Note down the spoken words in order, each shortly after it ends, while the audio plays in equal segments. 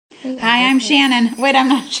Hi, I'm Shannon. Wait, I'm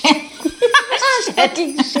not Shannon.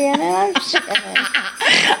 Fucking Shannon, I'm Shannon.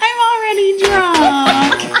 I'm already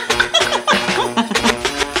drunk.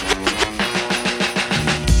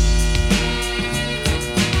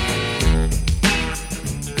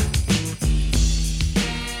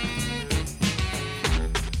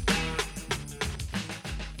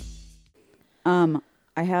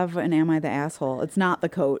 I have an Am I the Asshole? It's not the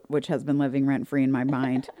coat, which has been living rent-free in my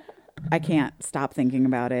mind. I can't stop thinking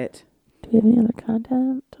about it. Do we have any other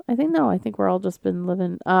content? I think we're all just been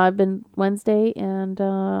living. I've been Wednesday and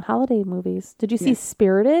holiday movies. Did you see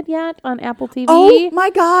Spirited yet on Apple TV? Oh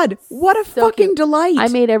my God. What a So fucking cute. delight. I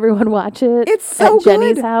made everyone watch it. It's so at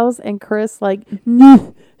Jenny's good. house, and Chris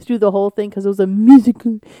through the whole thing because it was a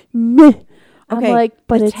musical. Okay, I'm like,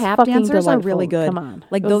 but the it's tap fucking dancers are delightful. really good. Come on,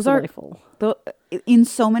 Like it was those are delightful. in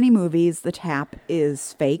so many movies, the tap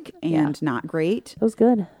is fake and not great. It was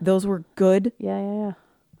good. Those were good, Yeah.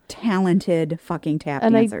 talented fucking tap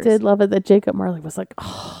And dancers. I did love it that Jacob Marley was like,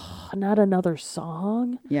 oh, not another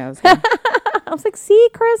song. Yeah, it was good. I was like, see,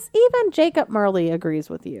 Chris, even Jacob Marley agrees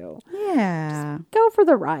with you. Yeah. Go for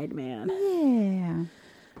the ride, man. Yeah.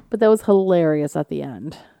 But that was hilarious at the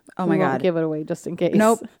end. Oh my We won't God. give it away just in case.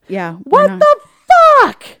 Nope. Yeah. What the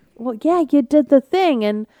fuck? Well, yeah, you did the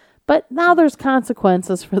thing, but now there's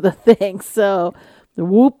consequences for the thing. So,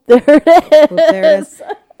 whoop, there it is. Whoop, there it is.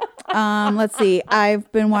 Let's see.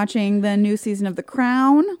 I've been watching the new season of The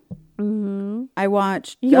Crown. Mm-hmm. I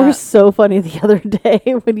watched. You were so funny the other day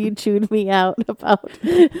when you chewed me out about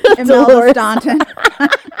Imelda Dolores. Staunton.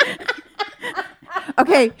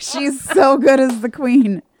 Okay, she's so good as the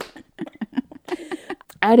queen.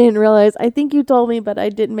 I didn't realize. I think you told me, but I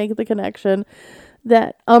didn't make the connection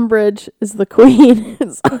that Umbridge is the queen.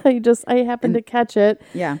 So I happened to catch it.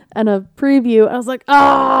 Yeah. And a preview. I was like,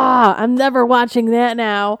 I'm never watching that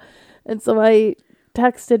now. And so I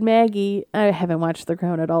texted Maggie. I haven't watched The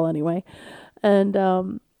Crown at all anyway. And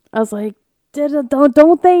I was like,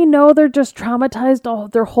 don't they know they're just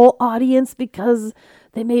traumatized their whole audience because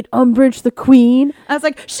they made Umbridge the queen? I was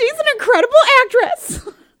like, she's an incredible actress.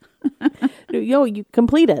 Yo, you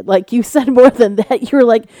completed. Like, you said more than that. You were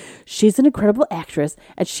like, she's an incredible actress,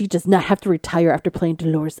 and she does not have to retire after playing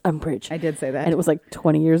Dolores Umbridge. I did say that. And it was like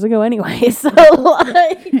 20 years ago anyway. So,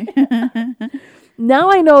 like,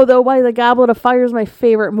 now I know, though, why The Goblet of Fire is my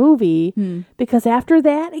favorite movie. Because after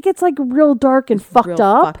that, it gets, like, real dark and fucked real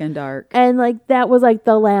up. fucking dark. And, like, that was, like,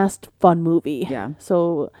 the last fun movie. Yeah.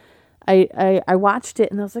 So I watched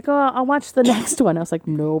it, and I was like, oh, I'll watch the next one. I was like,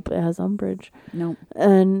 nope, it has Umbridge. Nope.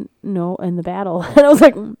 And and the battle. And I was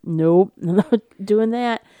like, nope, I'm not doing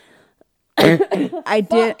that. I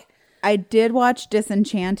did watch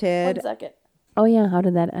Disenchanted. 1 second. Oh yeah, how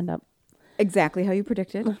did that end up? Exactly how you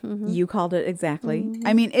predicted. Mm-hmm. You called it exactly.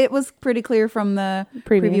 I mean, it was pretty clear from the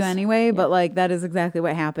Previous. preview anyway, but like that is exactly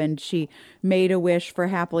what happened. She made a wish for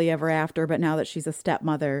happily ever after, but now that she's a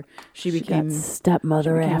stepmother, she became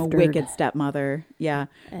stepmother a after. wicked stepmother. Yeah.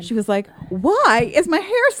 She was like, why is my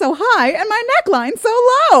hair so high and my neckline so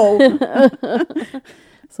low?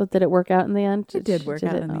 So did it work out in the end? It did work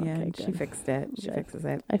out in the Okay, end. She good. fixed it. She fixes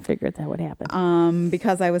it. I figured that would happen.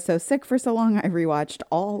 Because I was so sick for so long, I rewatched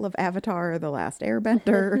all of Avatar: The Last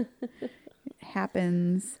Airbender. It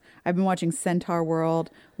happens. I've been watching Centaur World,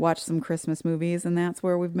 watched some Christmas movies, and that's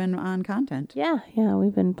where we've been on content. Yeah,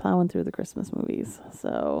 we've been plowing through the Christmas movies.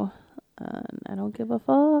 So I don't give a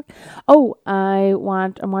fuck. Oh,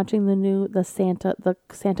 I'm watching the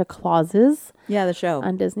Santa Clauses. Yeah, the show.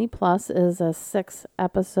 On Disney Plus is a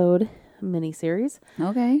 6-episode miniseries.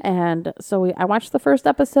 Okay. And so I watched the first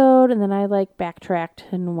episode, and then I backtracked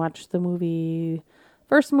and watched the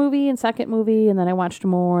first movie and second movie, and then I watched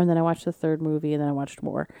more, and then I watched the third movie, and then I watched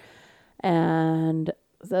more. And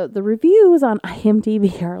the reviews on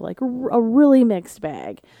IMDb are like a really mixed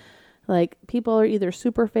bag. Like, people are either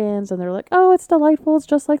super fans and they're like, oh, it's delightful, it's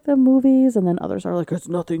just like the movies. And then others are like, it's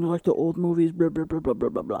nothing like the old movies, blah, blah, blah, blah, blah,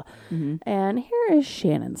 blah, blah. Mm-hmm. And here is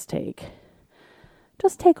Shannon's take.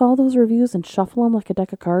 Just take all those reviews and shuffle them like a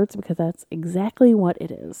deck of cards, because that's exactly what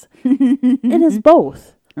it is. It is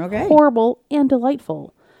both horrible and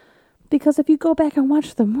delightful. Because if you go back and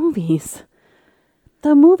watch the movies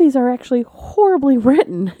are actually horribly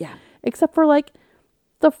written. Yeah. Except for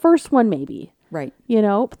the first one, maybe. Right.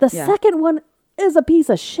 But the second one is a piece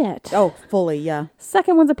of shit. Oh, fully, yeah.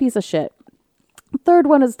 Second one's a piece of shit. Third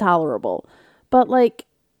one is tolerable. But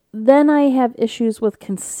then I have issues with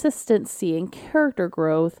consistency and character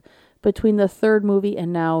growth between the third movie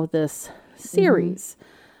and now this series.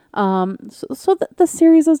 So the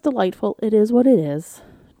series is delightful. It is what it is.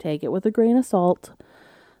 Take it with a grain of salt.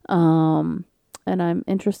 And I'm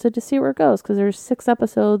interested to see where it goes because there's 6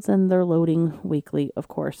 episodes and they're loading weekly, of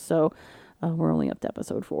course. So we're only up to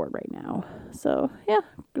episode 4 right now. So yeah,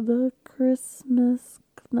 the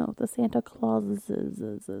Santa Clauses.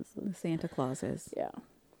 The Santa Clauses. Yeah.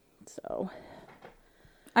 So.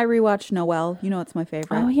 I rewatched Noelle. You know it's my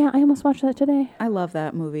favorite. Oh yeah, I almost watched that today. I love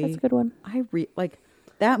that movie. That's a good one.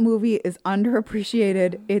 That movie is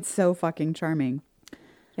underappreciated. It's so fucking charming.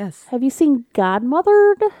 Yes. Have you seen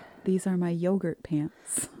Godmothered? These are my yogurt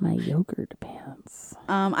pants. My yogurt pants.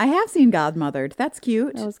 I have seen Godmothered. That's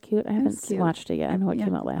cute. That was cute. I haven't watched it yet. I know it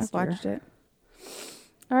came out last year. I watched it.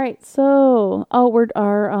 All right, so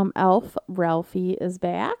our elf Ralphie is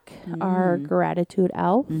back. Our gratitude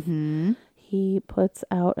elf. Mm-hmm. He puts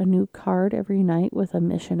out a new card every night with a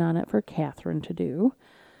mission on it for Catherine to do.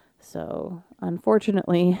 So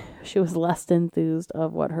unfortunately, she was less enthused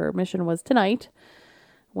of what her mission was tonight,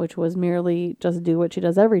 which was merely just do what she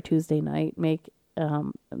does every Tuesday night,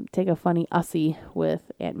 take a funny Ussie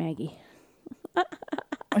with Aunt Maggie.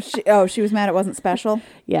 She was mad it wasn't special?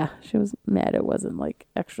 Yeah, she was mad it wasn't like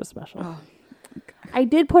extra special. Oh. I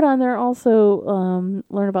did put on there also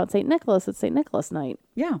learn about St. Nicholas. It's St. Nicholas night.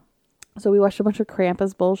 Yeah. So we watched a bunch of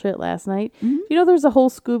Krampus bullshit last night. Mm-hmm. You know there's a whole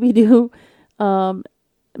Scooby-Doo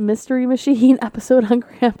Mystery Machine episode on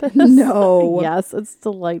Krampus? No. Yes, it's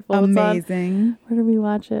delightful. Amazing. Where did we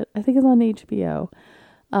watch it? I think it's on HBO.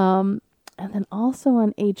 And then also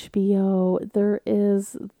on HBO, there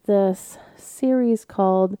is this series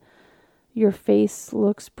called Your Face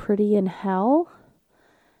Looks Pretty in Hell.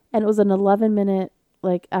 And it was an 11-minute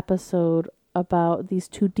episode about these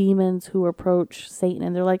 2 demons who approach Satan.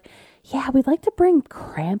 And they're like, yeah, we'd like to bring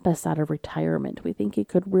Krampus out of retirement. We think he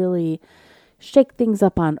could really shake things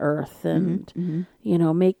up on Earth and,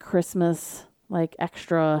 make Christmas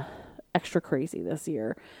extra crazy this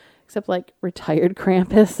year. Except retired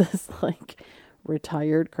Krampus is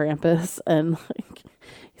retired Krampus and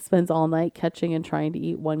he spends all night catching and trying to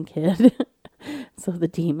eat one kid. So the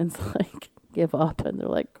demons give up and they're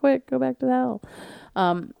like, quick, go back to hell.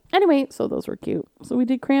 Anyway, so those were cute. So we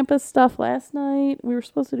did Krampus stuff last night. We were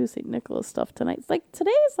supposed to do St. Nicholas stuff tonight. It's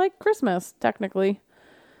today is Christmas, technically.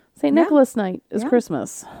 St. Nicholas night is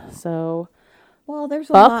Christmas. So, well, there's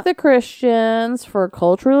a fuck lot. the Christians for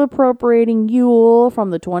culturally appropriating Yule from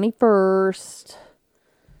the 21st.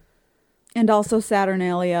 And also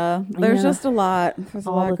Saturnalia. There's just a lot. There's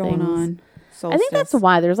a lot going on. Solstice. I think that's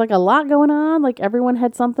why there's a lot going on. Everyone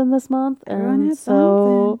had something this month. Everyone had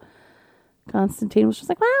something. Constantine was just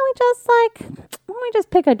like, why don't we just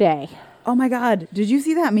pick a day? Oh my God. Did you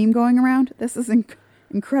see that meme going around? This is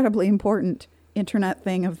incredibly important internet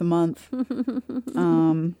thing of the month.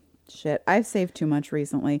 Shit. I've saved too much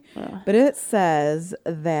recently. But it says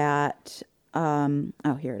that,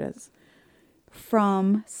 here it is.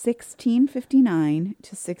 From 1659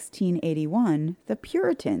 to 1681, the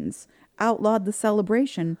Puritans outlawed the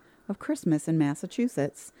celebration of Christmas in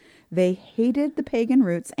Massachusetts. They hated the pagan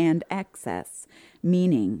roots and excess,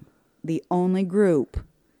 meaning the only group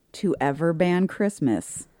to ever ban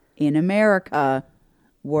Christmas in America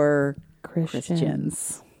were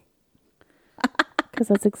Christians. Because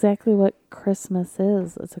that's exactly what Christmas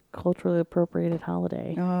is. It's a culturally appropriated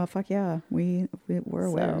holiday. Oh, fuck yeah. We're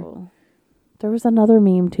aware. So, there was another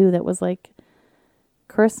meme, too, that was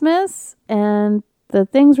Christmas and the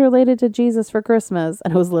things related to Jesus for Christmas.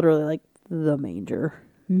 And it was literally the manger.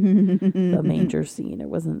 The manger scene. It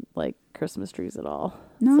wasn't Christmas trees at all.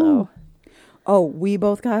 No. So. Oh, we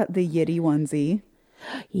both got the Yeti onesie.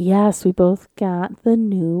 Yes, we both got the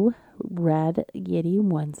new red Yeti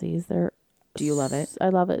onesies. Do you love it? I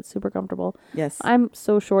love it. It's super comfortable. Yes. I'm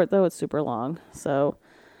so short, though. It's super long. So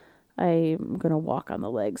I'm going to walk on the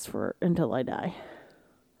legs until I die.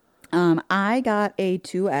 I got a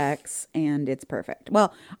 2X and it's perfect.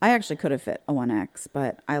 Well, I actually could have fit a 1X,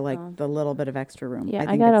 but I like the little bit of extra room. Yeah,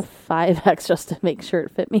 I got a 5X just to make sure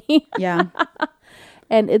it fit me. Yeah.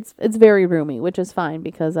 And it's very roomy, which is fine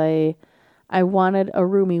because I wanted a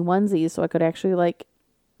roomy onesie so I could actually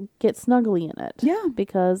get snuggly in it. Yeah.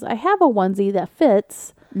 Because I have a onesie that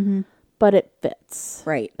fits, but it fits.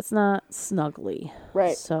 Right. It's not snuggly.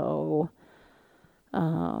 Right. So,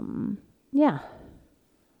 yeah.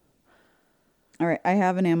 All right. I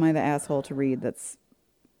have an Am I the Asshole to read that's...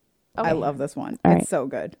 Okay. I love this one. All it's right. so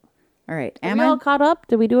good. All right. Am I all caught up?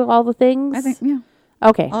 Did we do all the things? I think, yeah.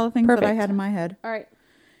 Okay. All the things that I had in my head. All right.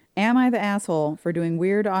 Am I the asshole for doing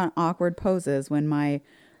weird, awkward poses when my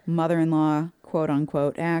mother-in-law, quote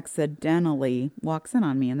unquote, accidentally walks in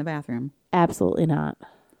on me in the bathroom? Absolutely not.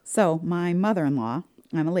 So my mother-in-law,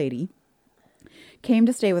 I'm a lady, came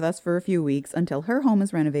to stay with us for a few weeks until her home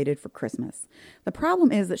is renovated for Christmas. The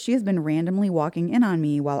problem is that she has been randomly walking in on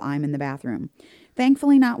me while I'm in the bathroom.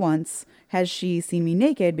 Thankfully, not once has she seen me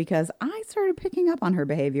naked because I started picking up on her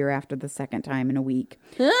behavior after the second time in a week.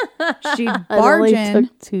 She'd barge in,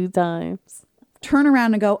 took 2 times. turn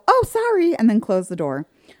around and go, "Oh, sorry," and then close the door.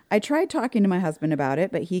 I tried talking to my husband about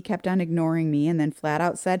it, but he kept on ignoring me and then flat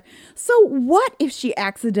out said, "So what if she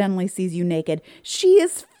accidentally sees you naked? She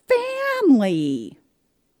is family."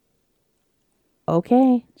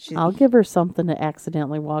 Okay. I'll give her something to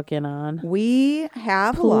accidentally walk in on. We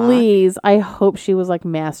have a lot. Please. I hope she was like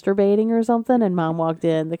masturbating or something and mom walked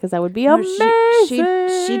in because that would be No,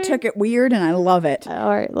 amazing. she took it weird and I love it. All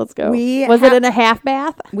right, let's go. We Was it in a half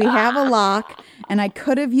bath? We have a lock and I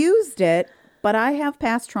could have used it, but I have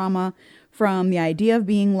past trauma from the idea of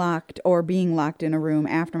being locked or being locked in a room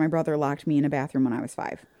after my brother locked me in a bathroom when I was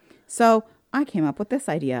 5. So I came up with this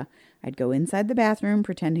idea. I'd go inside the bathroom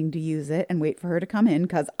pretending to use it and wait for her to come in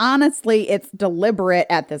because honestly, it's deliberate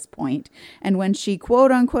at this point. And when she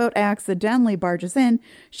quote unquote accidentally barges in,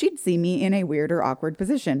 she'd see me in a weird or awkward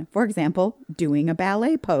position. For example, doing a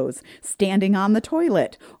ballet pose, standing on the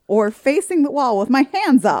toilet, or facing the wall with my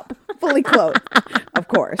hands up, fully clothed, of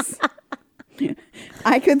course.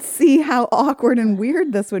 I could see how awkward and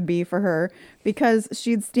weird this would be for her because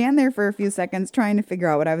she'd stand there for a few seconds trying to figure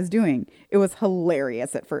out what I was doing. It was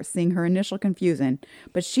hilarious at first, seeing her initial confusion,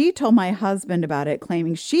 but she told my husband about it,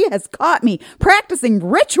 claiming she has caught me practicing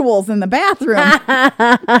rituals in the bathroom.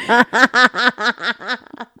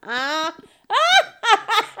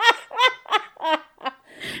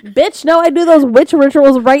 Bitch, no, I do those witch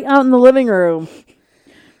rituals right out in the living room.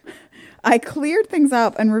 I cleared things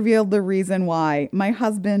up and revealed the reason why. My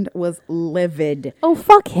husband was livid. Oh,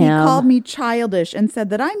 fuck him. He called me childish and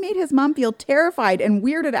said that I made his mom feel terrified and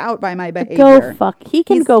weirded out by my behavior. Go fuck. He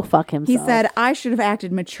can go fuck himself. He said I should have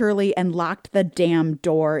acted maturely and locked the damn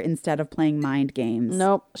door instead of playing mind games.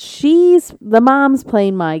 Nope. The mom's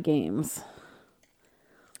playing my games.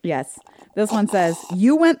 Yes. This one says,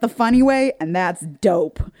 "You went the funny way, and that's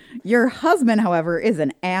dope. Your husband, however, is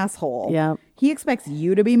an asshole. Yeah. He expects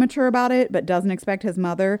you to be mature about it, but doesn't expect his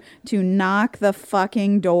mother to knock the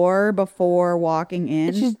fucking door before walking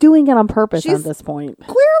in." She's doing it on purpose She's at this point.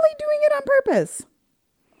 Clearly doing it on purpose.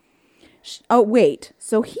 Oh, wait.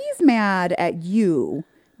 So he's mad at you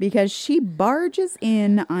because she barges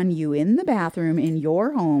in on you in the bathroom in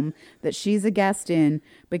your home that she's a guest in,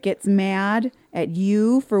 but gets mad at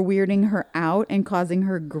you for weirding her out and causing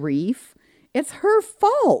her grief. It's her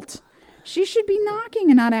fault. She should be knocking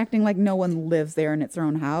and not acting like no one lives there and it's her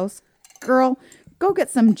own house. Girl, go get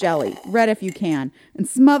some jelly, red if you can, and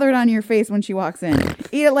smother it on your face when she walks in.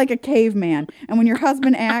 Eat it like a caveman. And when your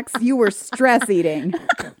husband acts, you were stress eating.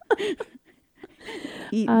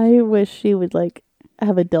 I wish she would like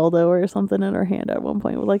have a dildo or something in her hand at one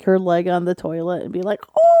point with like her leg on the toilet and be like,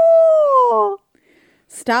 "Oh,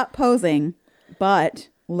 stop posing, but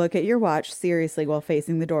look at your watch seriously while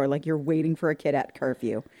facing the door like you're waiting for a kid at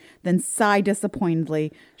curfew. Then sigh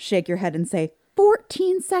disappointedly, shake your head and say,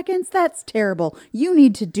 14 seconds? That's terrible. You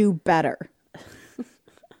need to do better."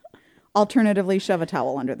 Alternatively, shove a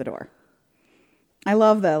towel under the door. I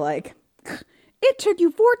love the like, "It took you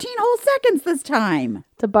 14 whole seconds this time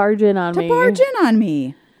to barge in on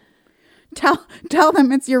me. Tell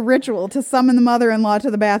them it's your ritual to summon the mother-in-law to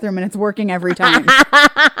the bathroom and it's working every time."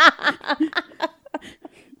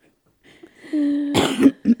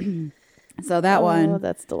 So that one. Oh,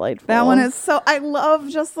 that's delightful. That one is so, I love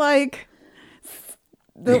just like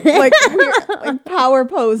the like, weird, like power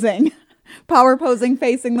posing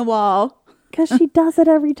facing the wall. Because she does it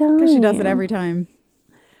every time.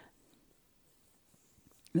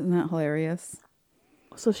 Isn't that hilarious?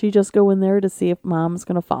 So she just go in there to see if mom's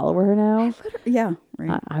going to follow her now? Yeah,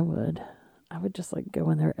 right. I would just like go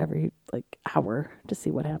in there every like hour to see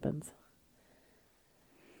what happens.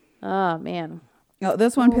 Oh, man. Oh,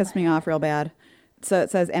 this one pissed me off real bad. So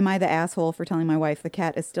it says, "Am I the asshole for telling my wife the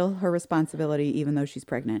cat is still her responsibility even though she's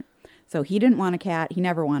pregnant?" So he didn't want a cat. He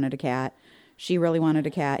never wanted a cat. She really wanted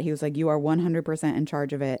a cat. He was like, "You are 100% in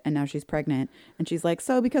charge of it." And now she's pregnant. And she's like,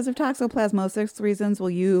 "So because of toxoplasmosis reasons,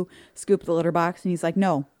 will you scoop the litter box?" And he's like,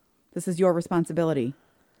 "No, this is your responsibility."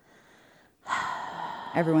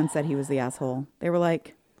 Everyone said he was the asshole. They were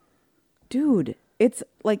like, dude, it's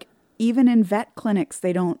like, even in vet clinics,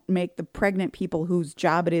 they don't make the pregnant people whose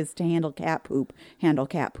job it is to handle cat poop.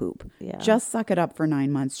 Yeah. Just suck it up for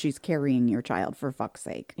 9 months. She's carrying your child, for fuck's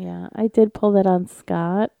sake. Yeah, I did pull that on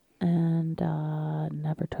Scott and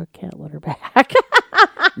never took cat litter back.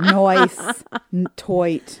 Nice.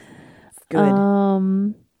 Toit. It's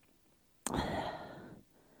good.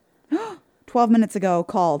 12 minutes ago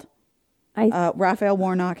called. I Raphael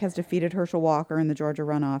Warnock has defeated Herschel Walker in the Georgia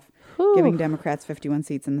runoff, Whew. giving Democrats 51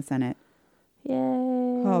 seats in the Senate. Yay.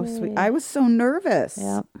 Oh, sweet. I was so nervous.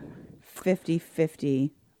 Yep.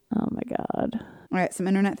 50-50. Oh my God. All right, some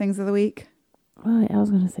internet things of the week. Oh, I was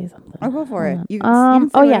going to say something. I'll go for it. Hold You on. can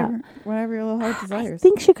say Oh, whatever, yeah. whatever your little heart I desires.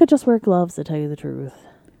 think she could just wear gloves, to tell you the truth.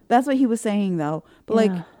 That's what he was saying, though.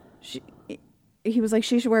 But, Yeah. he was like,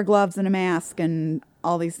 she should wear gloves and a mask and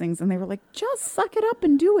all these things. And they were like, just suck it up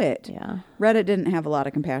and do it. Yeah. Reddit didn't have a lot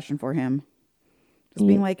of compassion for him. Just He-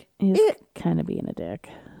 being like, He's kind of being a dick.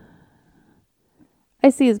 I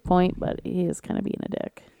see his point, but he is kind of being a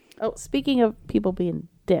dick. Oh, speaking of people being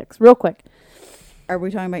dicks, real quick. Are we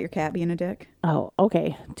talking about your cat being a dick? Oh,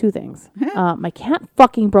 okay. Two things. My cat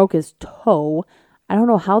fucking broke his toe. I don't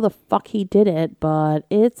know how the fuck he did it, but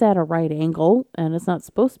it's at a right angle, and it's not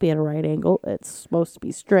supposed to be at a right angle. It's supposed to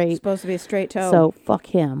be straight. Supposed to be a straight toe. So fuck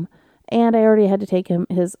him. And I already had to take him.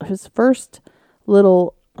 His first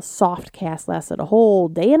little soft cast lasted a whole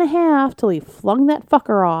day and a half till he flung that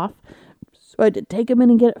fucker off. So I did take him in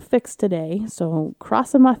and get it fixed today. So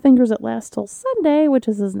crossing my fingers it lasts till Sunday, which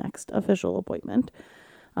is his next official appointment.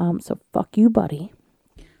 So fuck you, buddy.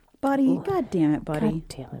 Buddy. God damn it, buddy. God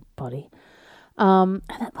damn it, buddy. And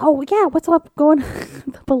then, oh yeah, what's up going?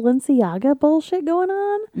 The Balenciaga bullshit going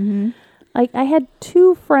on. Mm-hmm. Like I had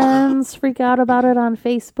two friends freak out about it on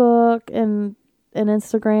Facebook and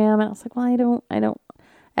Instagram, and I was like, well,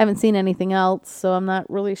 I haven't seen anything else, so I'm not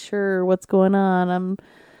really sure what's going on. I'm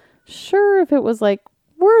sure if it was like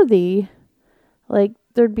worthy, like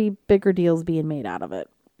there'd be bigger deals being made out of it.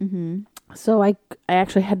 Mm-hmm. So I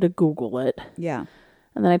actually had to Google it. Yeah.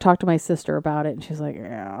 And then I talked to my sister about it, and she's like,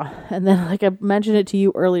 yeah. And then, like, I mentioned it to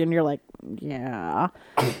you earlier, and you're like, yeah.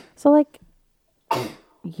 So, like,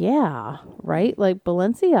 yeah, right? Like,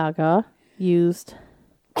 Balenciaga used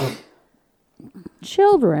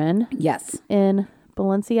children Yes. in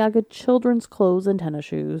Balenciaga children's clothes and tennis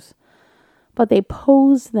shoes, but they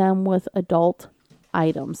pose them with adult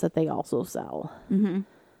items that they also sell. Mm-hmm.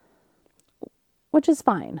 Which is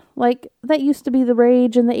fine. Like, that used to be the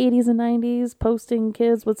rage in the 80s and 90s, posting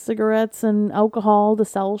kids with cigarettes and alcohol to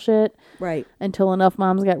sell shit. Right. Until enough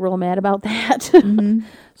moms got real mad about that. Mm-hmm.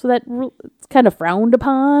 So that it's kind of frowned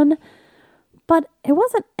upon. But it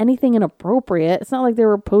wasn't anything inappropriate. It's not like they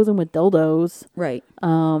were posing with dildos. Right.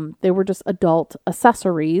 They were just adult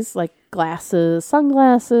accessories, like glasses,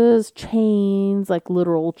 sunglasses, chains, like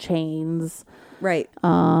literal chains. Right.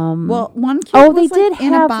 Well, one kid oh, was they did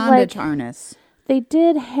in have, a bondage like- harness. They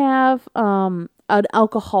did have an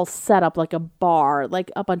alcohol setup, like a bar,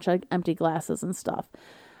 like a bunch of empty glasses and stuff.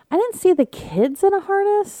 I didn't see the kids in a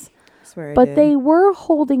harness, I swear I but did. they were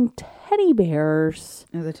holding teddy bears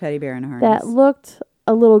There's a teddy bear in a harness. that looked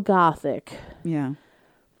a little gothic. Yeah.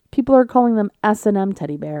 People are calling them S&M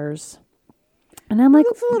teddy bears. And I'm like,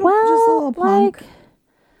 looks a little- well, just a little punk. like,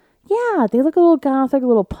 yeah, they look a little gothic, a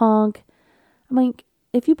little punk. I'm like,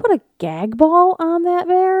 if you put a gag ball on that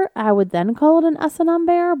bear, I would then call it an S&M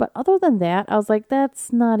bear. But other than that, I was like,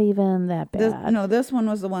 that's not even that bad. This one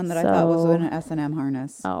was the one that I thought was So- in an S&M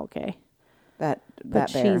harness. Oh, okay. That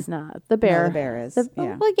But bear. she's not. The bear. No, the bear is.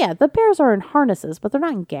 Yeah. Well, yeah, the bears are in harnesses, but they're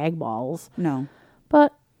not in gag balls. No.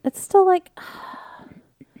 But it's still like,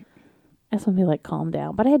 I just want to be like, calm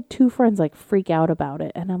down. But I had two friends like freak out about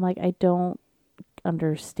it. And I'm like, I don't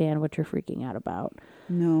understand what you're freaking out about.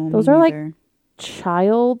 No. Those me are, like, neither.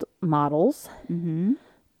 Child models, Mm-hmm.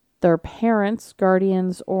 their parents,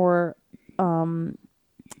 guardians, or,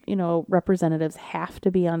 representatives have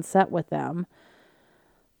to be on set with them.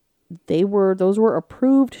 Those were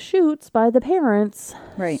approved shoots by the parents.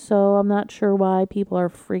 Right. So I'm not sure why people are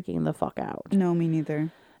freaking the fuck out. No, me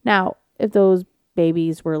neither. Now, if those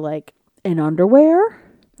babies were like in underwear,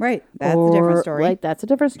 Right. That's a different or, story. like that's a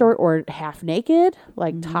different story, or half naked,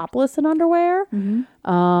 like topless in underwear,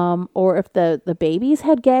 Mm-hmm. or if the babies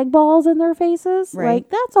had gag balls in their faces, Right. like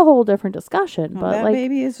that's a whole different discussion. No, but that like,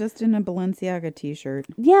 baby is just in a Balenciaga t-shirt.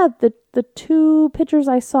 yeah, the two pictures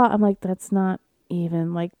I saw, I'm like, that's not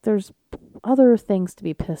even like. There's other things to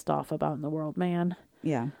be pissed off about in the world, man.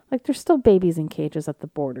 Yeah. Like there's still babies in cages at the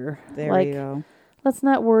border. There like, you go. let's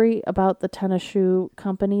not worry about the tennis shoe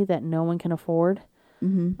company that no one can afford.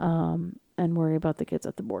 Mm-hmm. And worry about the kids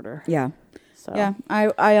at the border. Yeah. So Yeah.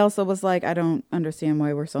 I also was like, I don't understand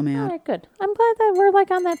why we're so all mad. right, good. I'm glad that we're like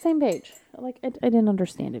on that same page. Like I didn't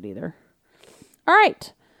understand it either. All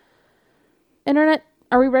right. Internet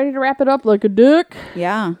Are we ready to wrap it up like a dick?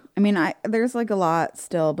 Yeah. I mean, there's like a lot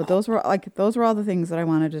still, but those were all the things that I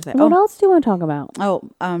wanted to say. What else do you want to talk about?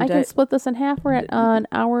 I can split this in half. We're at an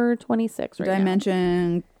hour 26 right now. Did I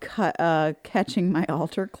mention catching my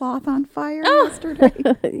altar cloth on fire yesterday?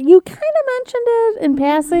 You kind of mentioned it in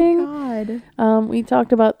passing. Oh God. We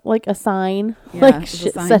talked about like a sign, Yeah, like it was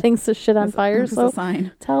a sign. setting shit on fire. It was So a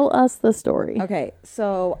sign. tell us the story. Okay,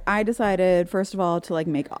 so I decided first of all to like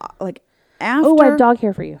make like after. Oh, I have dog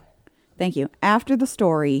hair for you. Thank you. After the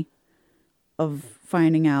story of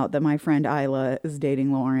finding out that my friend Isla is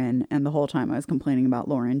dating Lauren, and the whole time I was complaining about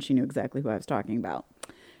Lauren, she knew exactly who I was talking about.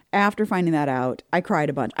 After finding that out, I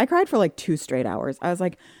cried a bunch. I cried for like 2 straight hours. I was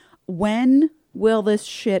like, when will this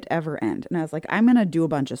shit ever end? And I was like, I'm going to do a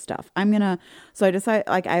bunch of stuff. So I decided,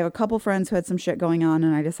 like, I have a couple friends who had some shit going on,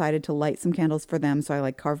 and I decided to light some candles for them. So I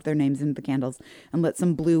like carved their names into the candles and lit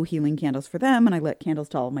some blue healing candles for them. And I lit candles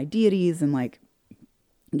to all of my deities and like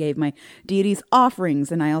gave my deities offerings.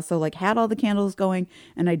 And I also like had all the candles going,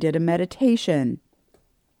 and I did a meditation,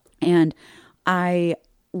 and I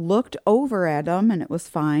looked over at them and it was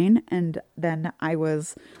fine. And then I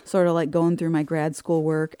was sort of like going through my grad school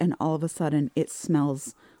work, and all of a sudden it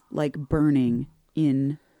smells like burning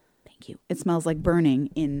in, thank you. It smells like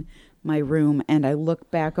burning in my room. And I looked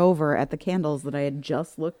back over at the candles that I had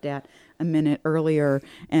just looked at a minute earlier,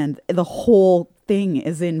 and the whole thing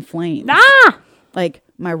is in flames. Like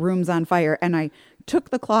my room's on fire. And I took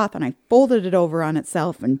the cloth and I folded it over on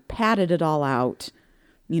itself and patted it all out.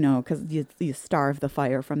 You know, because you starve the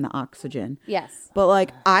fire from the oxygen. Yes. But,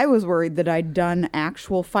 like, I was worried that I'd done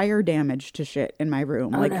actual fire damage to shit in my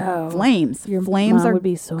room. Flames. Your flames mom would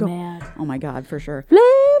be so mad. Oh, my God, for sure.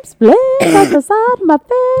 Flames at the side of my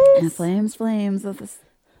face. And flames of this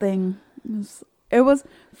thing. It was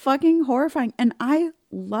fucking horrifying. And I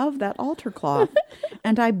love that altar cloth.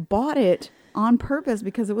 And I bought it on purpose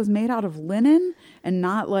because it was made out of linen and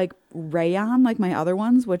not like rayon like my other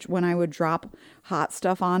ones, which when I would drop hot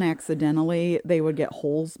stuff on accidentally, they would get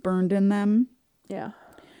holes burned in them. Yeah.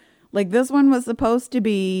 Like this one was supposed to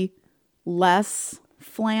be less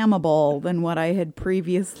flammable than what I had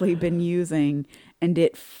previously been using, and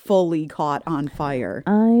it fully caught on fire.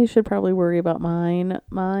 I should probably worry about mine.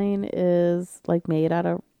 Mine is like made out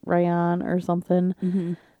of rayon or something.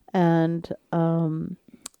 Mm-hmm. And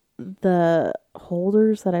the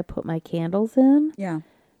holders that I put my candles in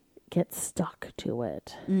get stuck to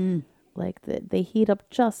it. Like they heat up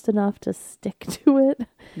just enough to stick to it.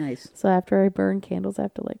 Nice. So after I burn candles, I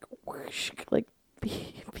have to like whoosh, like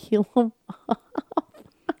peel them off.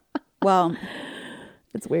 Well,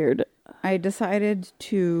 it's weird. I decided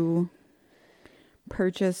to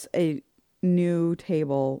purchase a new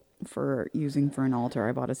table for using for an altar.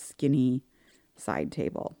 I bought a skinny side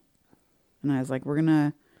table. And I was like, we're going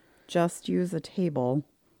to just use a table.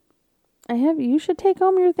 You should take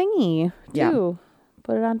home your thingy too. Yeah.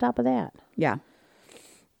 Put it on top of that. Yeah.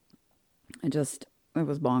 It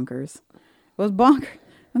was bonkers. It was bonkers.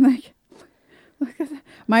 I'm like, look at that.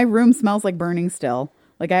 My room smells like burning still.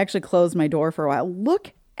 Like I actually closed my door for a while.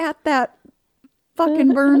 Look at that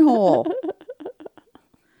fucking burn hole.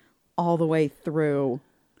 All the way through.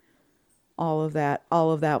 All of that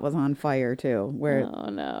was on fire too. Oh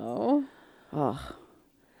no. Ugh.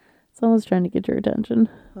 Someone's trying to get your attention.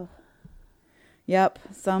 Yep.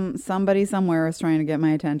 Somebody somewhere is trying to get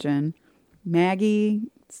my attention. Maggie,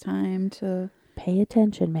 it's time to pay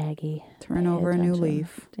attention, Maggie. Turn over a new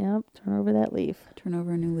leaf. Yep, turn over that leaf. Turn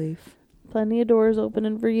over a new leaf. Plenty of doors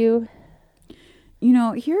opening for you. You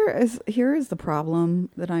know, here is the problem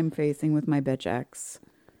that I'm facing with my bitch ex.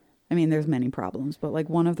 I mean, there's many problems, but like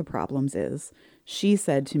one of the problems is she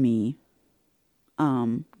said to me,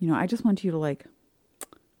 I just want you to like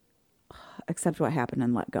accept what happened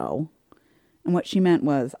and let go. And what she meant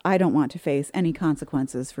was, I don't want to face any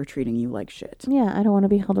consequences for treating you like shit. Yeah, I don't want to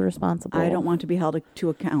be held responsible. I don't want to be held to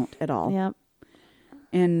account at all. Yep.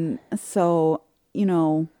 And so,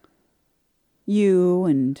 you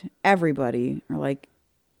and everybody are like,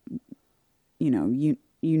 you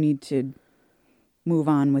need to move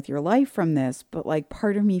on with your life from this. But like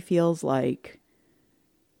part of me feels like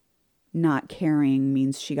not caring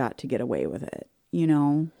means she got to get away with it,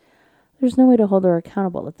 There's no way to hold her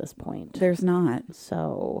accountable at this point. There's not.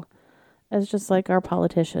 So it's just like our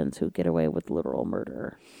politicians who get away with literal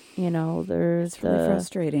murder. It's really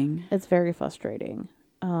frustrating. It's very frustrating.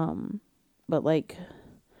 But like,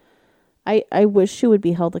 I wish she would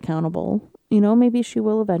be held accountable. Maybe she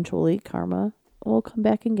will eventually. Karma will come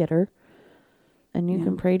back and get her. And you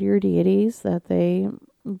can pray to your deities that they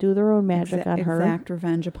do their own magic on her. Exact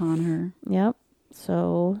revenge upon her. Yep.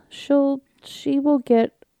 So she will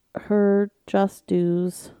get her just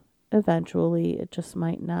dues eventually. It just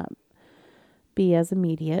might not be as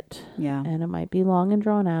immediate. Yeah. And it might be long and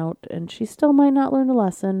drawn out. And she still might not learn a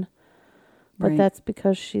lesson. But Right. that's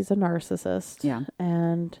because she's a narcissist. Yeah.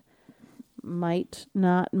 And might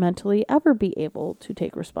not mentally ever be able to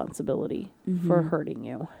take responsibility for hurting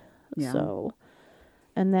you. Yeah. So,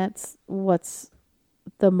 and that's what's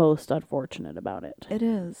the most unfortunate about it. It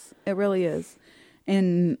is. It really is.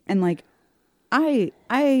 And like I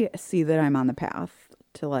see that I'm on the path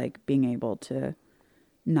to like being able to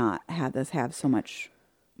not have this have so much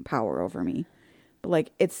power over me. But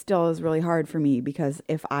like it still is really hard for me because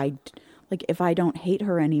if I don't hate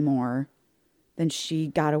her anymore, then she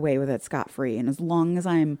got away with it scot-free. And as long as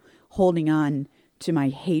I'm holding on to my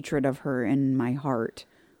hatred of her in my heart,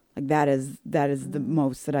 like that is the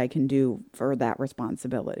most that I can do for that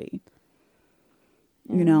responsibility.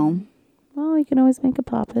 You know? Well, you can always make a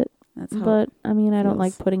puppet. That's how But I mean, I don't feels.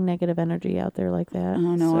 like putting negative energy out there like that. I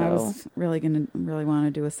don't know. I so, was really want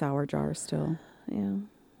to do a sour jar still. yeah.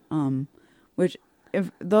 Which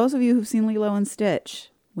if those of you who've seen Lilo and Stitch,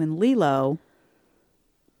 when Lilo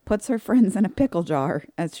puts her friends in a pickle jar,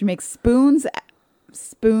 as she makes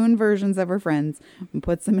spoon versions of her friends and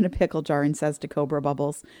puts them in a pickle jar and says to Cobra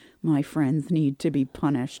Bubbles, "My friends need to be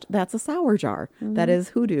punished." That's a sour jar. That is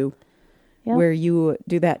hoodoo, Yep. where you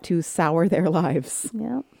do that to sour their lives.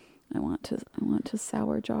 Yep. I want to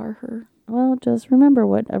sour jar her. Well, just remember,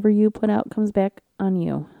 whatever you put out comes back on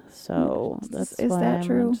you. So that's Is why that I'm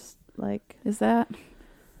true? just like, Is that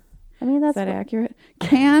I mean, is that's that what- accurate?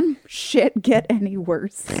 Can shit get any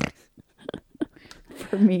worse?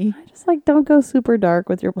 For me, just like, don't go super dark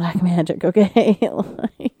with your black magic, okay?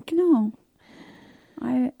 Like, no.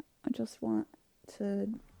 I just want to,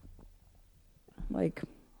 like,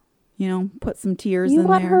 put some tears you in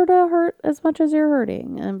want there. her to hurt as much as you're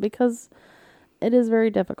hurting, and because it is very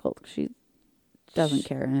difficult. She Doesn't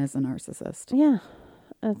care and is a narcissist. Yeah,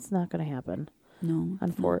 it's not going to happen. No.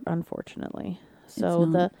 it's not. Unfortunately. So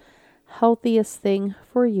not. the healthiest thing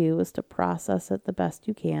for you is to process it the best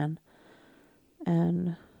you can,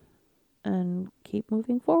 and keep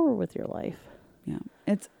moving forward with your life. Yeah.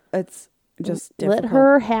 It's just Let difficult.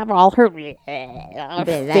 her have all her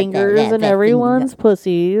fingers in everyone's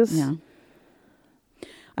pussies. Yeah.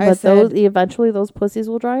 But eventually those pussies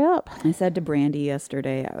will dry up. I said to Brandy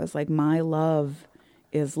yesterday, I was like, my love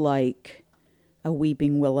is like a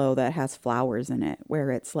weeping willow that has flowers in it, where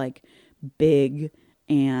it's like big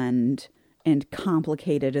and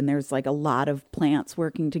complicated, and there's like a lot of plants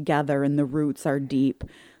working together and the roots are deep.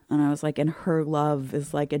 And I was like, and her love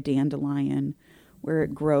is like a dandelion, where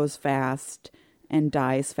it grows fast and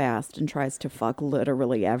dies fast and tries to fuck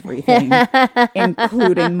literally everything,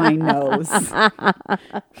 including my nose.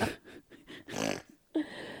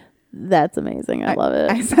 That's amazing. I love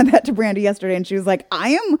it. I said that to Brandy yesterday, and she was like, I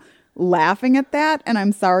am laughing at that, and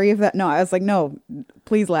I'm sorry if that... No, I was like, no,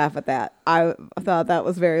 please laugh at that. I thought that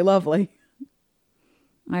was very lovely.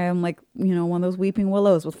 I am like, one of those weeping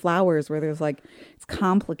willows with flowers where there's like, it's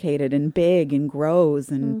complicated and big and grows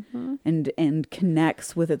and and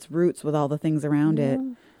connects with its roots with all the things around it.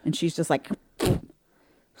 And she's just like...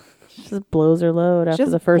 She just blows her load after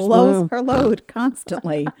just the first blows bloom. her load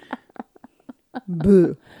constantly.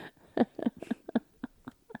 Boo.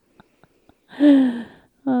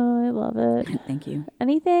 Oh, I love it. Thank you.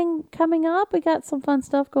 Anything coming up? We got some fun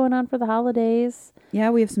stuff going on for the holidays.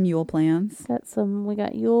 Yeah, we have some Yule plans. We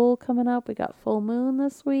got Yule coming up. We got full moon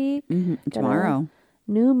this week. Got Tomorrow.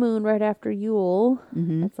 a new moon right after Yule.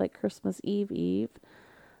 Mm-hmm. It's like Christmas Eve.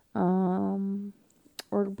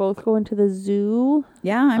 We're both going to the zoo.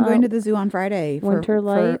 Yeah, I'm going to the zoo on Friday. Winter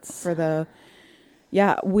lights. For the...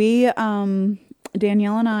 Yeah, we...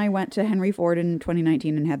 Danielle and I went to Henry Ford in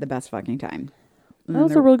 2019 and had the best fucking time. That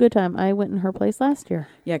was a real good time. I went in her place last year.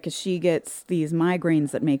 Yeah, because she gets these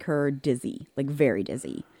migraines that make her dizzy, like very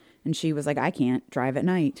dizzy. And she was like, I can't drive at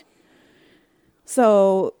night.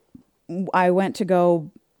 So I went to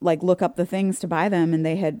go like look up the things to buy them. And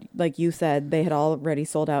they had, like you said, they had already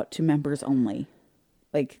sold out to members only.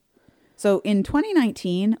 Like, so in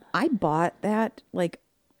 2019, I bought that like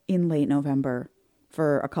in late November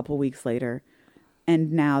for a couple weeks later.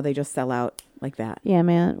 And now they just sell out like that. Yeah,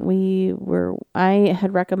 man. I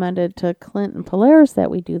had recommended to Clint and Polaris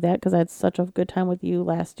that we do that because I had such a good time with you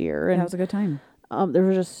last year. And That was a good time. there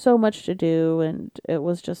was just so much to do, and it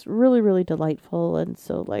was just really, really delightful. And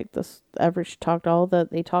so, like, they talked all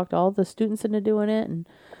the students into doing it, and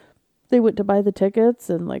they went to buy the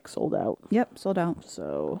tickets and like sold out. Yep, sold out.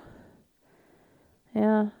 So,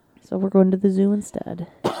 yeah. So we're going to the zoo instead.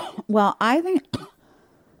 Well, I think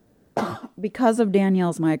because of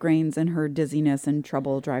Danielle's migraines and her dizziness and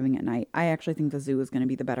trouble driving at night, I actually think the zoo is going to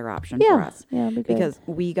be the better option for us. Yeah, it'll be good. Because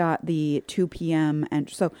we got the 2 p.m. and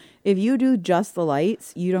so if you do just the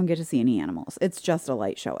lights, you don't get to see any animals. It's just a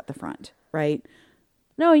light show at the front, right?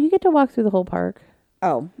 No, you get to walk through the whole park.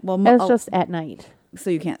 Oh, well, It's just at night. so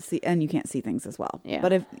you can't see, and you can't see things as well. Yeah.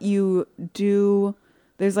 But if you do,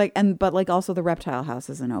 there's like, but like also the reptile house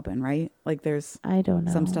isn't open, right? Like there's I don't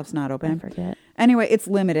know. some stuff's not I open. forget. Anyway, it's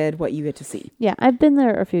limited what you get to see. Yeah, I've been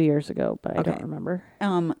there a few years ago, but I Okay. don't remember.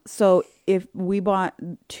 So if we bought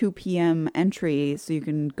 2 p.m. entry, so you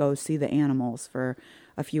can go see the animals for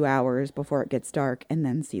a few hours before it gets dark and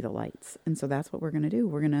then see the lights. And so that's what we're going to do.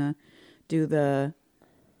 We're going to do the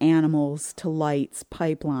animals to lights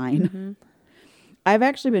pipeline. Mm-hmm. I've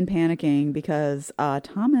actually been panicking because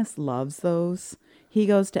Thomas loves those. He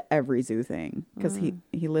goes to every zoo thing because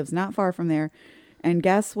he lives not far from there. And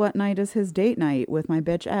guess what night is his date night with my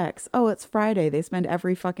bitch ex? Oh, it's Friday. They spend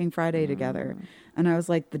every fucking Friday together. And I was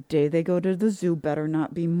like, the day they go to the zoo better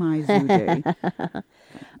not be my zoo day.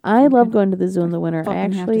 I love going to the zoo in the winter.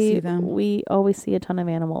 fucking have to see Actually, them. we always see a ton of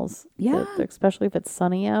animals. Yeah. Especially if it's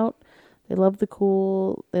sunny out. They love the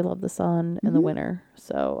cool. They love the sun in the winter.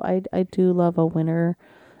 So I do love a winter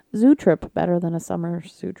zoo trip better than a summer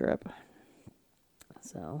zoo trip.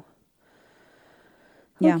 So.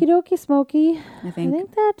 Yeah. Okie dokie, Smokey. I I think.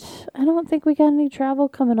 think that I don't think we got any travel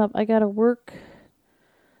coming up. I got a work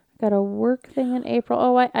thing in April.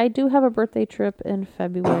 Oh, I do have a birthday trip in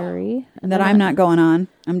February. And That then I'm not going on.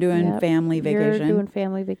 I'm doing Yep. family vacation. You're doing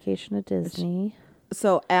family vacation at Disney.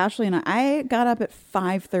 So Ashley and I got up at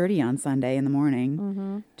 5:30 on Sunday in the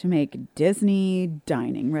morning to make Disney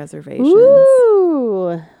dining reservations.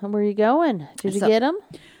 Ooh, where are you going? Did you So- get them?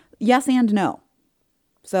 Yes and no.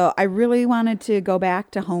 So I really wanted to go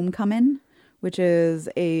back to Homecoming, which is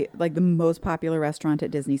the most popular restaurant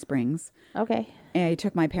at Disney Springs. Okay. And I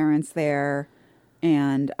took my parents there,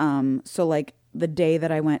 and so like the day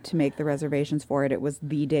that I went to make the reservations for it, it was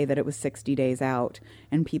the day that it was 60 days out,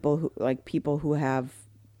 and people who have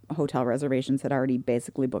hotel reservations had already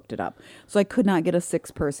basically booked it up. So I could not get a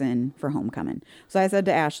 6-person for Homecoming. So I said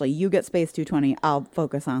to Ashley, you get Space 220, I'll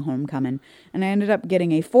focus on Homecoming. And I ended up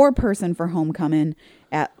getting a 4-person for Homecoming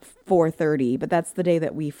at 4:30, but that's the day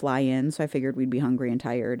that we fly in, so I figured we'd be hungry and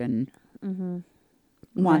tired and want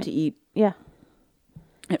Right. to eat Yeah.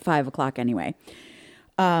 at 5:00 anyway.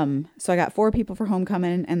 So I got 4 people for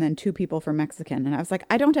Homecoming and then 2 people for Mexican. And I was like,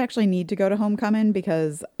 I don't actually need to go to Homecoming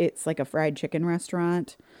because it's like a fried chicken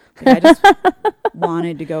restaurant. Like, I just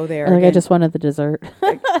wanted to go there. I again. just wanted the dessert.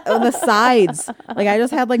 The sides. Like I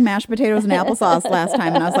just had like mashed potatoes and applesauce last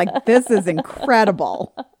time. And I was like, this is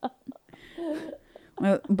incredible.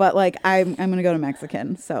 But like, I'm going to go to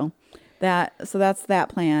Mexican. So that's that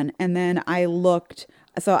plan. And then I looked.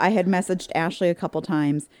 So I had messaged Ashley a couple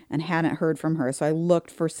times and hadn't heard from her. So I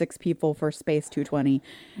looked for 6 people for Space 220,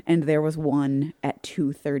 and there was one at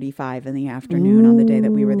 2:35 in the afternoon on the day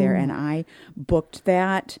that we were there. And I booked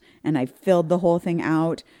that, and I filled the whole thing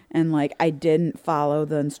out. And like, I didn't follow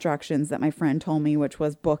the instructions that my friend told me, which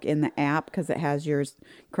was book in the app because it has your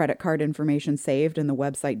credit card information saved, and the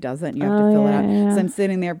website doesn't. You have to fill it out. Yeah. So I'm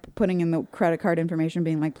sitting there putting in the credit card information,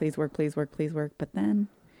 being like, please work, please work, please work. But then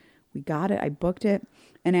we got it. I booked it.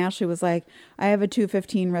 And Ashley was like, I have a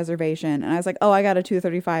 2:15 reservation. And I was like, oh, I got a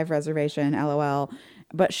 2:35 reservation, LOL.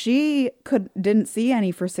 But she didn't see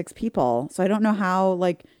any for 6 people. So I don't know how,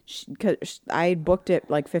 like, cause I booked it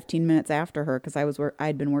like 15 minutes after her because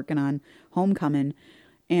I'd been working on Homecoming.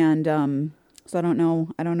 And so I don't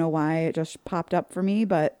know why it just popped up for me.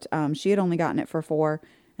 But she had only gotten it for 4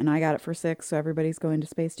 and I got it for 6. So everybody's going to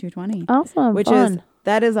Space 220. Awesome. Which fun.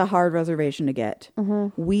 that is a hard reservation to get.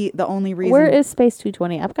 The only reason. Where is Space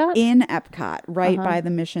 220? Epcot? In Epcot, right by the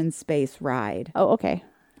Mission Space ride. Oh, okay.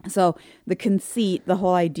 So the conceit, the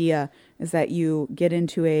whole idea is that you get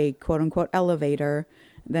into a quote unquote elevator.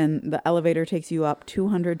 Then the elevator takes you up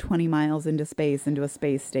 220 miles into space, into a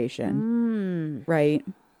space station. Right?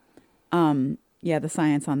 Yeah, the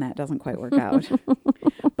science on that doesn't quite work out.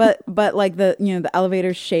 But like the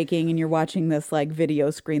elevator's shaking and you're watching this like video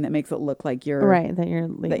screen that makes it look like you're Right, that you're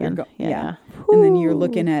leaving. yeah. And then you're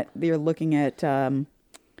looking at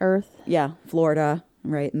Earth. yeah, Florida,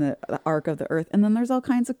 right, in the arc of the Earth. And then there's all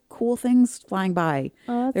kinds of cool things flying by.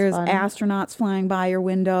 Oh, that's There's fun. astronauts flying by your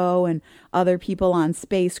window and other people on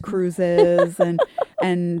space cruises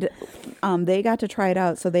and they got to try it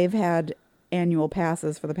out. So they've had annual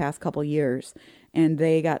passes for the past couple years, and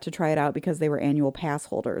they got to try it out because they were annual pass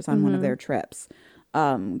holders on one of their trips.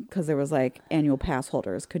 because there was like annual pass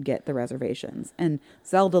holders could get the reservations. And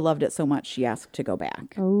Zelda loved it so much she asked to go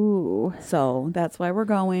back. Ooh. So that's why we're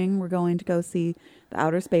going. We're going to go see the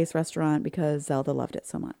Outer Space restaurant because Zelda loved it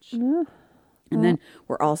so much. Yeah. And then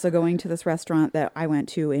we're also going to this restaurant that I went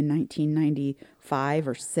to in 1995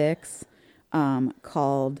 or 6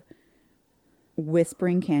 called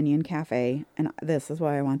Whispering Canyon Cafe. And this is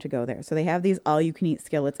why I want to go there. So they have these all-you-can-eat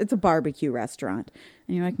skillets. It's a barbecue restaurant.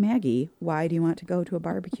 And you're like, Maggie, why do you want to go to a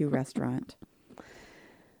barbecue restaurant?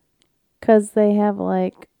 Because they have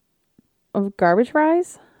like garbage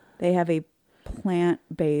fries. They have a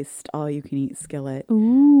plant-based all-you-can-eat skillet.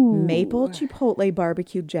 Ooh. Maple chipotle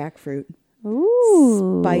barbecued jackfruit.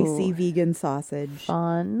 Ooh. Spicy vegan sausage.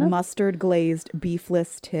 Fun. Mustard glazed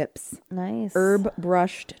beefless tips. Nice. Herb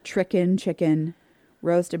brushed chicken.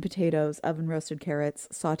 Roasted potatoes, oven roasted carrots,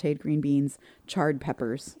 sauteed green beans, charred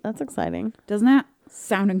peppers. That's exciting. Doesn't that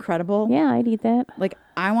sound incredible? Yeah, I'd eat that. Like,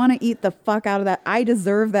 I want to eat the fuck out of that. I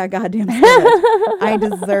deserve that goddamn skillet. I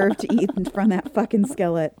deserve to eat from that fucking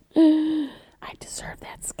skillet. I deserve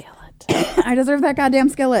that skillet. I deserve that goddamn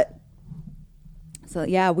skillet. So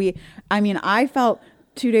yeah, I felt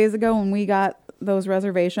 2 days ago when we got those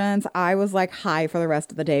reservations, I was like high for the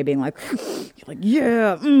rest of the day, being like,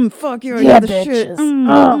 yeah, fuck you, Yeah, the shit,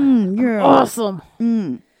 bitches. yeah, Awesome.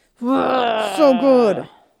 so good.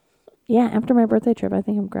 Yeah, after my birthday trip, I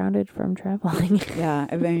think I'm grounded from traveling. Yeah,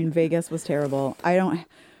 I mean Vegas was terrible. I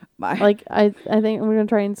Like, I think we're going to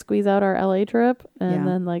try and squeeze out our LA trip, and Yeah.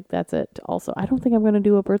 then, like, that's it. Also, I don't think I'm going to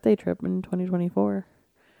do a birthday trip in 2024.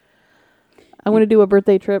 I'm going to do a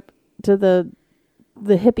birthday trip to the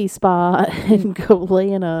hippie spa and go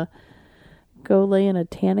lay in a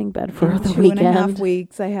tanning bed for the in weekend. 2.5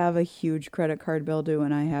 weeks, I have a huge credit card bill due,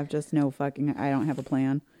 and I have just I don't have a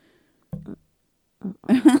plan.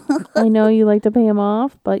 I know you like to pay them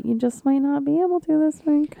off, but you just might not be able to this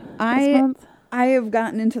week. This month. I have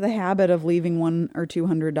gotten into the habit of leaving $100 or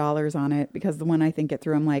 $200 on it because when I think it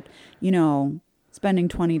through, I'm like, spending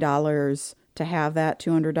 $20 to have that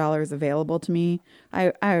 $200 available to me,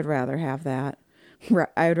 I would rather have that.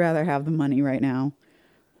 I would rather have the money right now.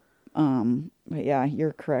 But yeah,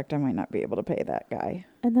 you're correct. I might not be able to pay that guy.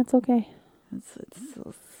 And that's okay. It's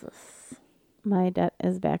My debt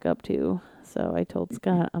is back up too. So I told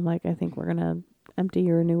Scott, I'm like, I think we're going to empty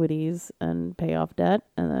your annuities and pay off debt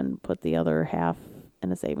and then put the other half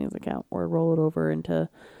in a savings account or roll it over into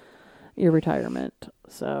your retirement.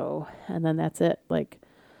 So, and then that's it. Like,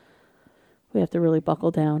 we have to really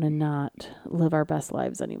buckle down and not live our best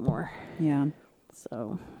lives anymore. Yeah.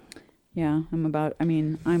 So, yeah, I'm about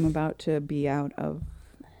to be out of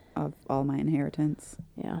all my inheritance.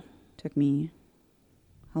 yeah. Took me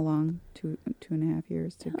how long? 2.5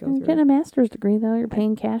 years to go You're through. getting a master's degree though. You're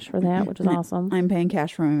paying cash for that, which is awesome. I'm paying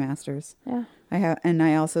cash for my master's. Yeah.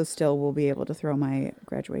 I also still will be able to throw my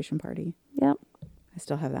graduation party. Yep. I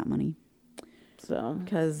still have that money So,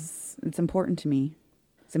 because it's important to me.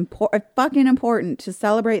 It's fucking important to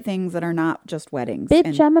celebrate things that are not just weddings.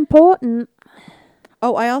 bitch, I'm important.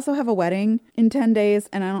 Oh, I also have a wedding in 10 days,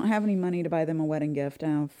 and I don't have any money to buy them a wedding gift. I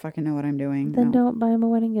don't fucking know what I'm doing. Then don't buy him a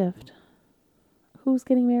wedding gift. Who's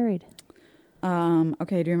getting married?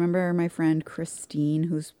 Okay, do you remember my friend Christine,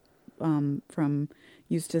 who's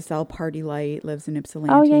used to sell Party Light, lives in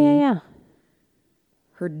Ypsilanti? Oh, yeah.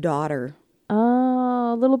 Her daughter.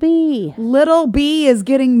 Oh, little B. Little B is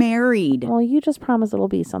getting married. Well, you just promised it'll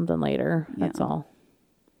be something later. That's Yeah. all.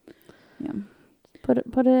 Yeah. Put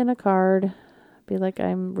it in a card. Be like,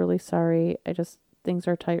 I'm really sorry. Things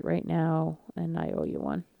are tight right now, and I owe you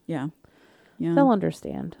one. Yeah. Yeah. They'll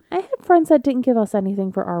understand. I had friends that didn't give us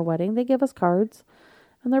anything for our wedding. They give us cards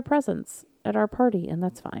and their presents at our party, and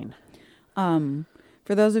that's fine.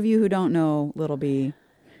 For those of you who don't know Little B,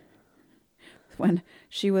 when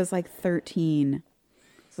she was like 13,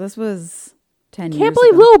 so this was 10 years Can't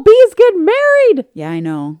believe ago. little B is getting married. Yeah, I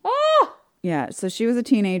know. Oh! Yeah, so she was a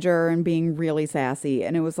teenager and being really sassy,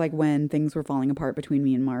 and it was like when things were falling apart between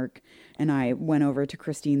me and Mark, and I went over to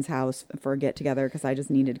Christine's house for a get-together because I just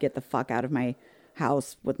needed to get the fuck out of my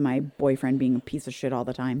house with my boyfriend being a piece of shit all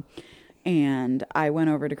the time. And I went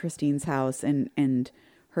over to Christine's house, and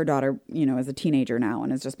her daughter, is a teenager now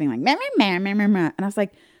and is just being like, meh, meh, meh, meh, meh. And I was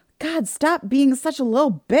like, God, stop being such a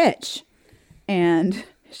little bitch. And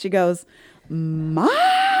she goes,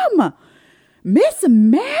 Mom, Miss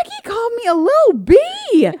Maggie called me a little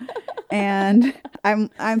bee. And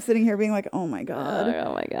I'm sitting here being like, oh my God.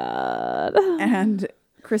 Oh my God. And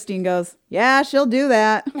Christine goes, yeah, she'll do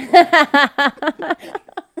that.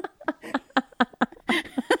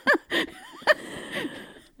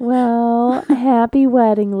 Well, Happy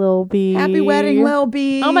wedding, Lil B. Happy wedding, Lil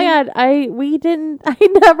B. Oh my God. I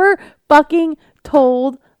never fucking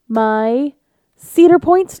told my Cedar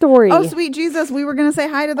Point story. Oh, sweet Jesus. We were going to say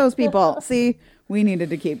hi to those people. See, we needed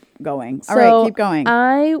to keep going. All So right, keep going.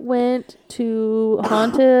 I went to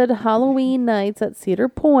haunted Halloween nights at Cedar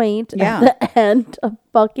Point Yeah. at the end of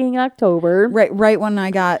fucking October. Right when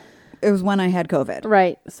it was when I had COVID.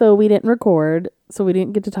 Right. So we didn't record. So we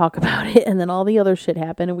didn't get to talk about it. And then all the other shit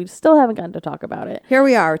happened and we still haven't gotten to talk about it. Here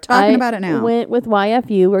we are talking about it now. I went with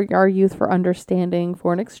YFU, or our Youth for Understanding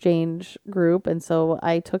Foreign Exchange group. And so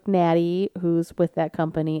I took Natty, who's with that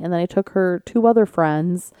company. And then I took her 2 other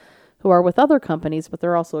friends who are with other companies, but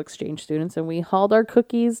they're also exchange students. And we hauled our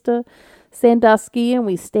cookies to Sandusky and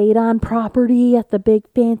we stayed on property at the big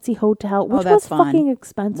fancy hotel, which that's was fun. fucking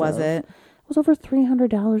expensive. Was it? It was over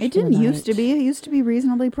 $300. It didn't used to be. It used to be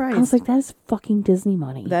reasonably priced. I was like, that is fucking Disney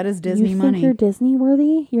money. That is Disney you money. Think you're Disney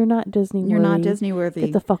worthy? You're not Disney worthy. You're not Disney worthy.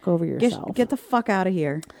 Get the fuck over yourself. Get the fuck out of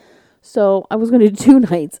here. So I was going to do 2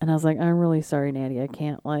 nights and I was like, I'm really sorry, Natty. I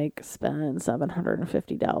can't spend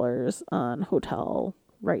 $750 on hotel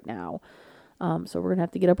right now. So we're going to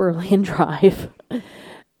have to get up early and drive.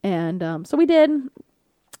 And so we did.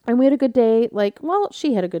 And we had a good day.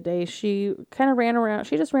 She had a good day. She kind of ran around.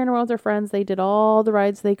 She just ran around with her friends. They did all the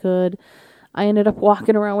rides they could. I ended up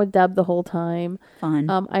walking around with Deb the whole time. Fun.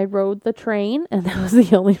 I rode the train, and that was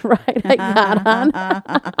the only ride I got on.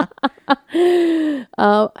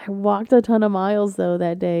 I walked a ton of miles, though,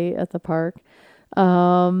 that day at the park.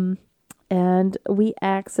 And I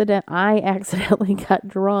accidentally got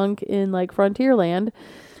drunk in, Frontierland.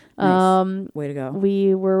 Nice. Way to go.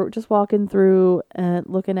 We were just walking through and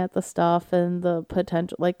looking at the stuff and the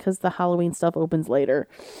potential, because the Halloween stuff opens later,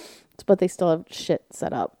 but they still have shit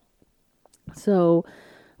set up. So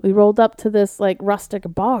we rolled up to this rustic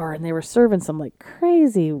bar and they were serving some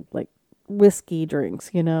crazy whiskey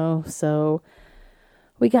drinks, so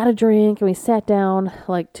we got a drink and we sat down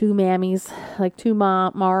 2 mammies, 2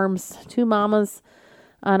 marms, 2 mamas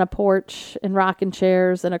on a porch in rocking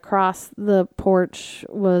chairs, and across the porch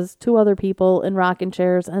was 2 other people in rocking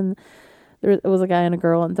chairs, and there was a guy and a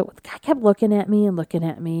girl, and the guy kept looking at me and looking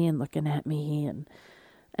at me and looking at me, and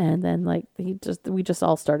then we just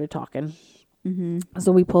all started talking. Mm-hmm.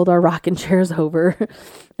 So we pulled our rocking chairs over,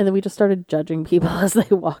 and then we just started judging people as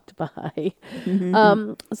they walked by.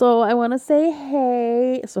 Mm-hmm. So I want to say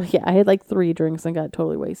hey. So yeah, I had 3 drinks and got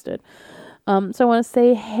totally wasted. So I want to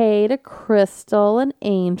say hey to Crystal and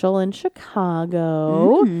Angel in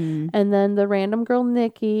Chicago. Mm. And then the random girl,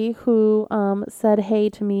 Nikki, who said hey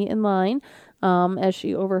to me in line as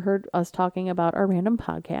she overheard us talking about our random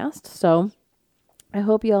podcast. So I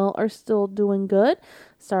hope y'all are still doing good.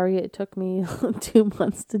 Sorry it took me 2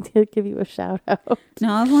 months to give you a shout out.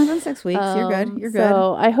 No, it's only been 6 weeks. You're good. You're good.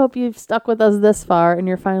 So I hope you've stuck with us this far and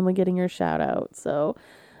you're finally getting your shout out. So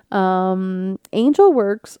Angel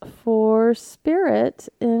works for Spirit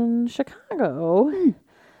in Chicago.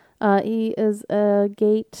 He is a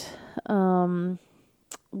gate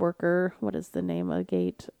worker. What is the name? A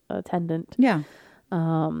gate attendant. Yeah.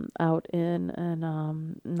 Out in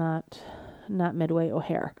not Midway,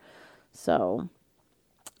 O'Hare. So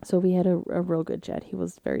we had a real good chat. He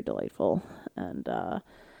was very delightful, and I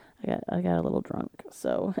got a little drunk.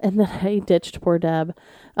 So, and then I ditched poor Deb.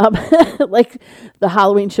 The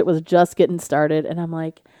Halloween shit was just getting started, and I'm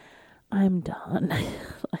like, I'm done.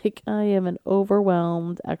 I am an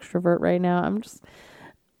overwhelmed extrovert right now.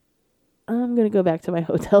 I'm gonna go back to my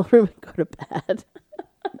hotel room and go to bed.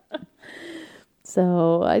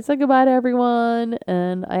 So I said goodbye to everyone,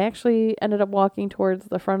 and I actually ended up walking towards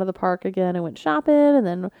the front of the park again. I went shopping, and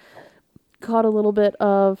then caught a little bit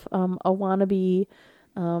of a wannabe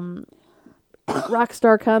rock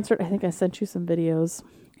star concert. I think I sent you some videos.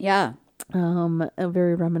 Yeah.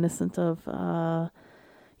 Very reminiscent of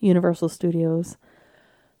Universal Studios.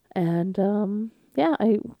 And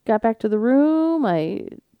I got back to the room. I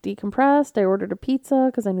decompressed. I ordered a pizza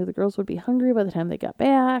because I knew the girls would be hungry by the time they got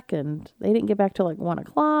back, and they didn't get back till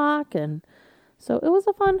 1:00. And so it was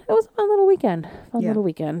a fun little weekend. Little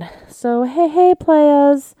weekend. So hey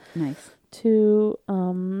players. Nice. To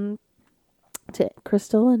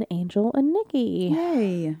Crystal and Angel and Nikki.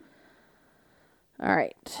 Yay. All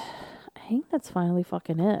right. I think that's finally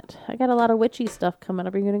fucking it. I got a lot of witchy stuff coming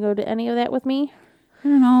up. Are you going to go to any of that with me? I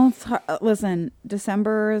don't know. It's hard. Listen,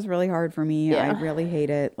 December is really hard for me. Yeah. I really hate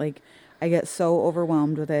it. I get so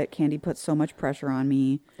overwhelmed with it. Candy puts so much pressure on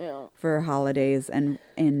me for holidays, and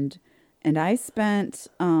I spent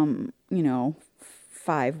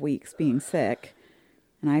 5 weeks being sick,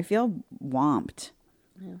 and I feel whomped.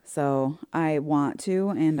 Yeah. So I want to,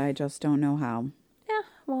 and I just don't know how. Yeah.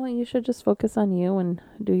 well, you should just focus on you and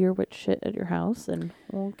do your witch shit at your house, and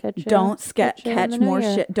we'll catch you. Don't catch you in catch the new more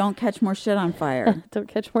year. shit. Don't catch more shit on fire. Don't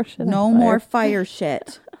catch more shit. No on fire. more fire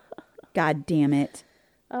shit. God damn it.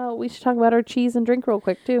 Oh, we should talk about our cheese and drink real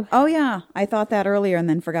quick too. Oh, yeah. I thought that earlier and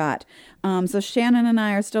then forgot. So Shannon and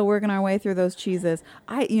I are still working our way through those cheeses.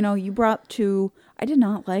 You brought two. I did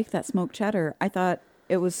not like that smoked cheddar. I thought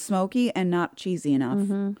it was smoky and not cheesy enough.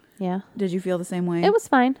 Mm-hmm. Yeah. Did you feel the same way? It was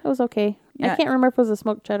fine. It was okay. Yeah. I can't remember if it was a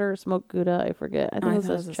smoked cheddar or smoked Gouda. I forget. I think it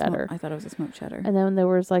was a cheddar. I thought it was a smoked cheddar. And then there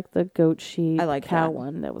was like the goat sheep I like cow that.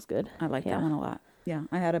 one. That was good. I like Yeah. that one a lot. Yeah,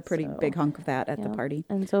 I had a pretty big hunk of that at the Yep. party.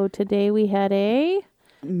 And so today we had a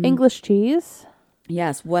English cheese.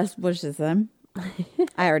 Yes, what was them?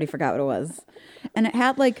 I already forgot what it was. And it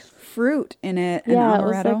had like fruit in it. And Yeah,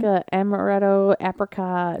 amaretto. it was like a amaretto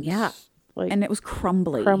apricot. Yeah. Like And it was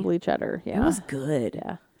crumbly. crumbly cheddar. Yeah. It was good.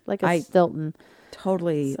 Yeah. Like a Stilton.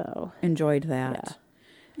 Totally So enjoyed that. yeah.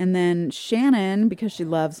 And then Shannon, because she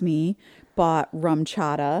loves me, bought rum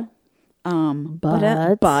chata.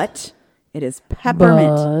 But it is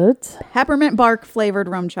peppermint bark flavored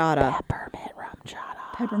rum chata. Peppermint rum chata.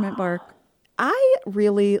 Peppermint bark. I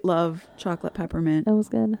really love chocolate peppermint. That was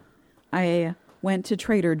good. I went to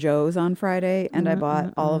Trader Joe's on Friday and I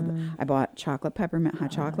bought I bought chocolate peppermint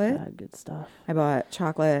hot chocolate. God, good stuff. I bought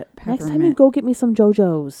chocolate peppermint. Next time you go get me some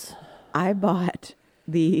JoJo's. I bought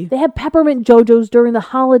They had peppermint JoJo's during the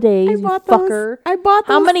holidays. I you bought fucker. those. I bought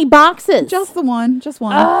those. How many boxes? Just the one. Just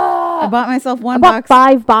one. I bought myself I one bought box.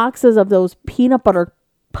 5 boxes of those peanut butter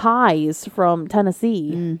pies from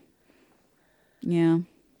Tennessee. Yeah.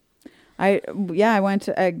 I went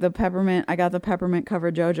to the peppermint. I got the peppermint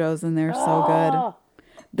covered JoJo's and they're so good.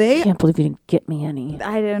 I can't believe you didn't get me any.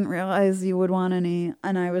 I didn't realize you would want any,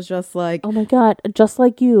 and I was just like, Oh my God, just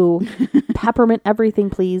like you. Peppermint everything,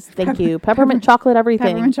 please. Thank you. Peppermint chocolate everything.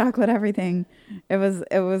 peppermint chocolate everything. It was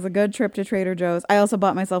a good trip to Trader Joe's. I also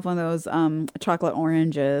bought myself one of those chocolate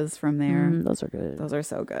oranges from there. Those are good. Those are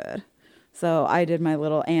so good. So I did my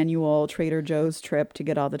little annual Trader Joe's trip to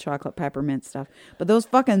get all the chocolate peppermint stuff. But those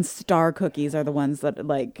fucking star cookies are the ones that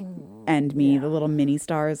like end me. The little mini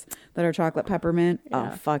stars that are chocolate peppermint.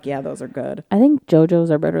 Yeah. Oh, fuck yeah, those are good. I think JoJo's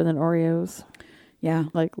are better than Oreos. Yeah.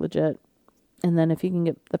 Like legit. And then if you can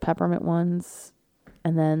get the peppermint ones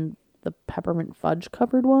and then the peppermint fudge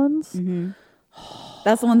covered ones.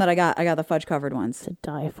 That's the one that I got. I got the fudge covered ones. To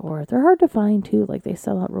die for. They're hard to find too. Like they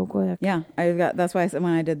sell out real quick. Yeah, that's why I said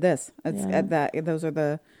when I did this. It's those are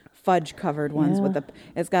the fudge covered ones with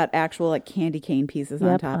it's got actual like candy cane pieces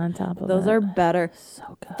on top. On top of Those it. are better.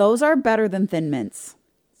 So good. Those are better than Thin Mints.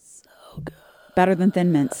 So good. Better than Thin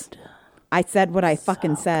Mints. I said what I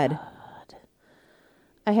fucking said.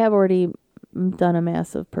 I have already done a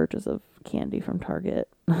massive purchase of candy from Target.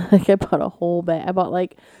 Like I bought a whole bag. I bought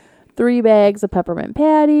like 3 bags of peppermint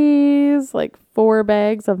patties, like 4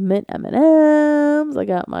 bags of mint M&Ms. I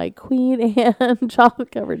got my Queen Anne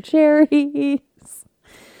chocolate covered cherries.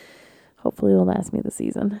 Hopefully it'll last me the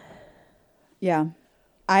season. Yeah.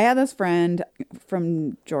 I had this friend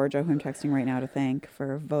from Georgia who I'm texting right now to thank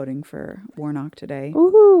for voting for Warnock today.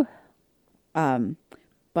 Woohoo!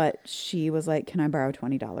 But she was like, "Can I borrow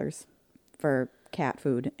 $20 for cat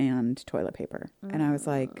food and toilet paper?" And I was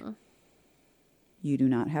like, "You do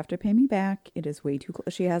not have to pay me back. It is way too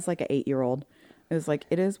close." She has like an 8-year-old. It was like,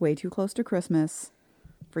 "It is way too close to Christmas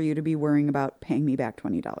for you to be worrying about paying me back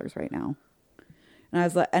 $20 right now." And I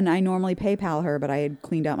was like, and I normally PayPal her, but I had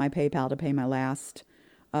cleaned out my PayPal to pay my last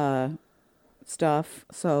stuff.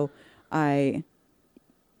 So I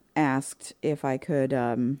asked if I could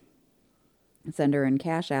send her in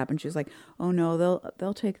Cash App, and she was like, "Oh no,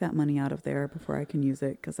 they'll take that money out of there before I can use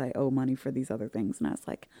it because I owe money for these other things." And I was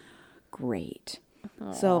like, "Great."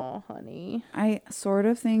 So, honey. I sort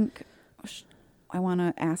of think I want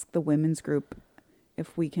to ask the women's group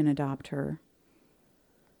if we can adopt her.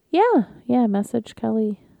 Yeah. Message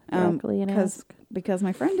Kelly directly and ask. Because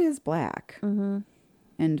my friend is black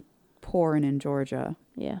and poor and in Georgia.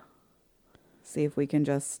 Yeah. See if we can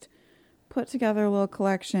just put together a little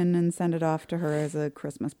collection and send it off to her as a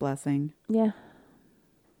Christmas blessing. Yeah.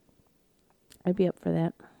 I'd be up for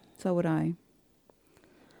that. So would I.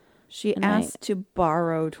 She And asked to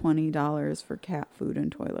borrow $20 for cat food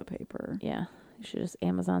and toilet paper. Yeah. You should just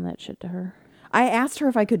Amazon that shit to her. I asked her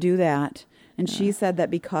if I could do that, and she said that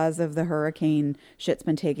because of the hurricane, shit's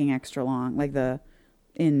been taking extra long.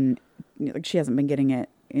 She hasn't been getting it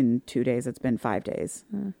in 2 days. It's been 5 days.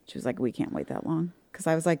 She was like, "We can't wait that long." Because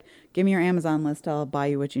I was like, "Give me your Amazon list. I'll buy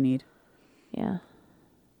you what you need." Yeah.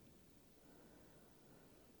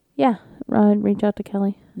 Yeah. Reach out to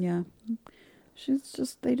Kelly. Yeah.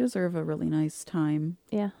 They deserve a really nice time.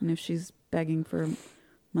 Yeah. And if she's begging for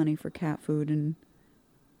money for cat food and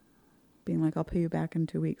being like, I'll pay you back in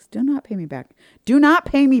 2 weeks. Do not pay me back. Do not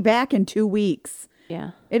pay me back in 2 weeks.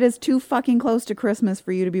 Yeah. It is too fucking close to Christmas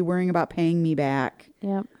for you to be worrying about paying me back.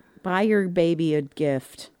 Yep. Buy your baby a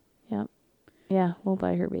gift. Yep. Yeah, we'll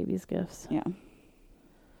buy her babies gifts. Yeah.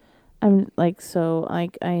 I'm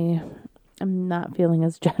I'm not feeling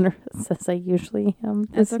as generous as I usually am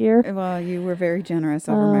this year. Well, you were very generous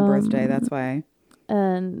over my birthday. That's why.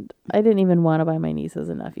 And I didn't even want to buy my nieces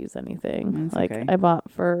and nephews anything. That's okay. I bought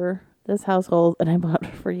for this household and I bought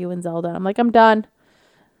for you and Zelda. I'm like, I'm done.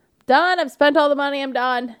 Done. I've spent all the money. I'm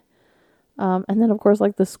done. And then of course,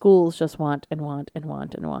 like the schools just want and want and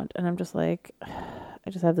want and want. And I'm just like, I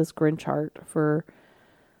just have this Grinch heart for,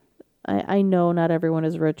 I know not everyone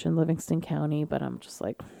is rich in Livingston County, but I'm just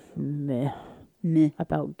like, meh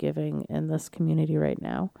about giving in this community right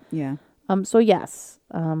now. Yeah. So yes,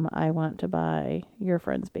 I want to buy your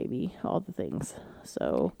friend's baby, all the things.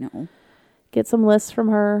 So No. get some lists from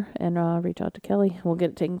her and reach out to Kelly. We'll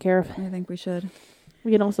get it taken care of. I think we should.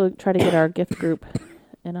 We can also try to get our gift group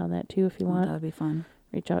in on that too if you want. That would be fun.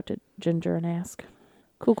 Reach out to Ginger and ask.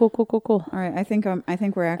 Cool. All right, I think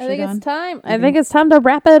we're actually done. It's time. I think it's time to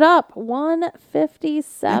wrap it up.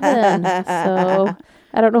 1:57. So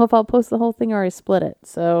I don't know if I'll post the whole thing or I split it.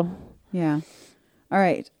 So yeah. All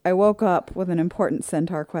right. I woke up with an important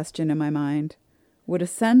centaur question in my mind. Would a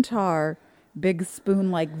centaur big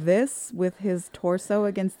spoon like this with his torso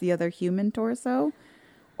against the other human torso?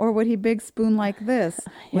 Or would he big spoon like this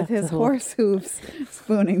with his horse hooves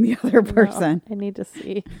spooning the other person? No, I need to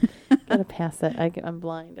see. Gotta pass it. I'm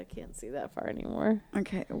blind. I can't see that far anymore.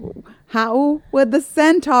 Okay. How would the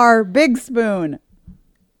centaur big spoon?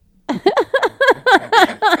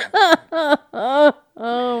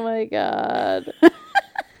 Oh my God.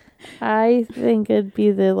 I think it'd be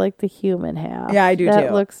the human half. Yeah, I do too.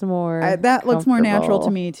 That looks more looks more natural to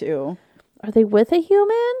me too. Are they with a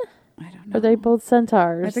human? I don't know. Are they both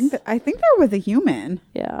centaurs? I think they're with a human.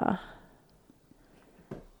 Yeah.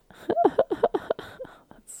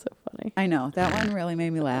 That's so funny. I know. That one really made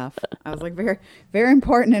me laugh. I was like, very, very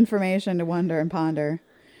important information to wonder and ponder.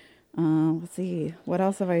 Let's see. What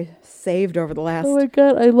else have I saved over the last Oh my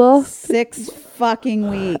God, I lost 6 fucking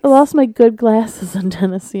weeks? I lost my good glasses in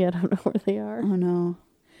Tennessee. I don't know where they are. Oh no.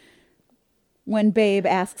 When Babe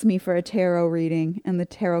asks me for a tarot reading and the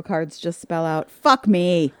tarot cards just spell out, fuck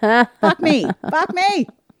me. Fuck me. Fuck me.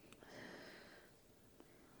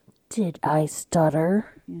 Did I stutter?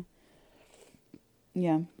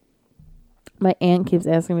 Yeah. My aunt keeps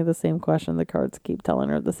asking me the same question. The cards keep telling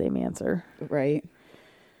her the same answer. Right.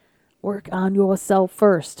 Work on yourself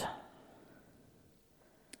first.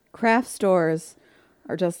 Craft stores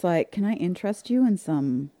are just like, can I interest you in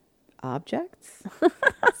some objects?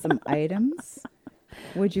 Some items?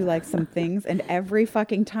 Would you like some things? And every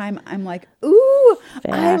fucking time I'm like, ooh,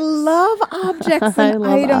 I love objects and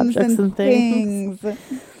items and things.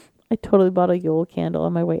 I totally bought a Yule candle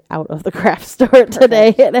on my way out of the craft store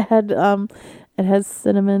today. It has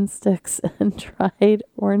cinnamon sticks and dried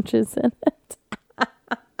oranges in it.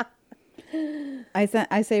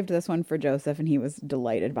 I saved this one for Joseph and he was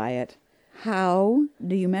delighted by it. How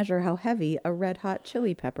do you measure how heavy a red hot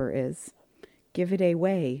chili pepper is? Give it a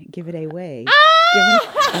weigh. Give it a weigh.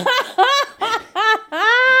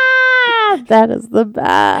 That is the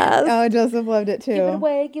best. Oh, Joseph loved it too. Give it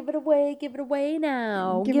away, give it away, give it away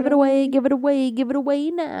now. Give it away, give it away, give it away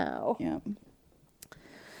now. Yeah.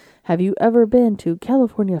 Have you ever been to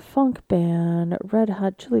California funk band Red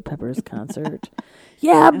Hot Chili Peppers concert?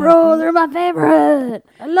 Yeah, bro, they're my favorite.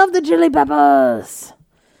 I love the Chili Peppers.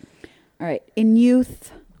 All right. In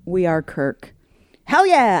youth, we are Kirk. Hell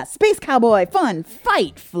yeah! Space cowboy, fun,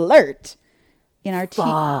 fight, flirt. In our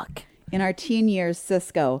teen years,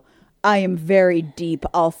 Cisco. I am very deep,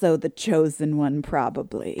 also the chosen one,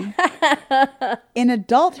 probably. In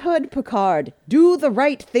adulthood, Picard. Do the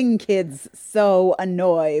right thing, kids. So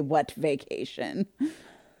annoy what vacation.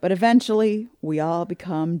 But eventually, we all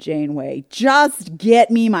become Janeway. Just get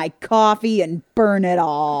me my coffee and burn it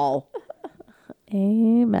all.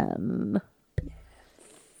 Amen.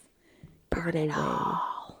 Give it away.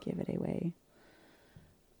 Give it away.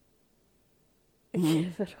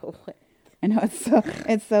 Give it away. I know it's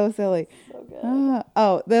so silly. So good.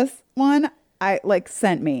 This one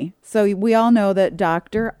sent me. So we all know that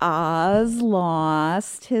Dr. Oz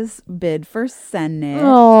lost his bid for Senate.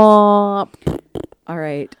 Aww. All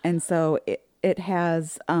right, and so it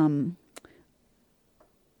has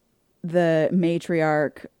the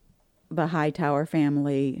matriarch, the Hightower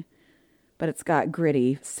family, but it's got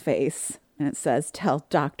Gritty's face, and it says, "Tell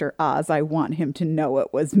Dr. Oz I want him to know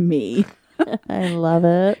it was me." I love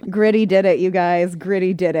it. Gritty did it, you guys.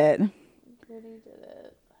 Gritty did it.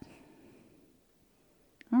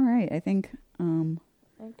 All right. I think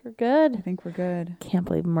We're good. we're good. Can't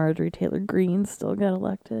believe Marjorie Taylor Greene still got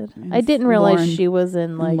elected. And I didn't realize Lauren- she was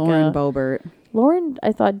in like Lauren Boebert. Lauren,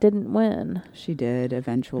 I thought didn't win. She did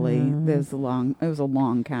eventually. It was a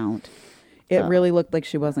long count. It really looked like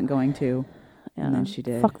she wasn't going to. Yeah. And then she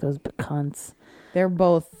did. Fuck those cunts. They're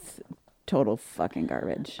both total fucking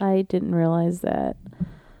garbage. I didn't realize that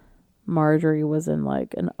Marjorie was in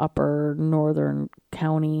like an upper northern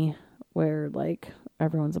county where like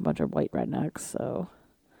everyone's a bunch of white rednecks. So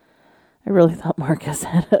I really thought Marcus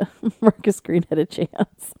Green had a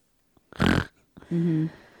chance. Mm-hmm.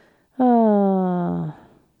 Oh,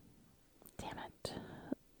 damn it.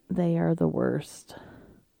 They are the worst.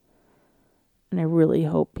 And I really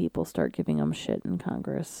hope people start giving them shit in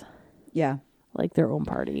Congress, Yeah. like their own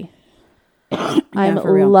party. I'm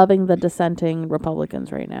for real. loving the dissenting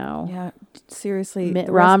Republicans right now. Yeah. Seriously. Mitt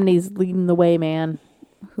the rest- Romney's leading the way, man.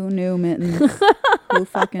 Who knew Mittens? Who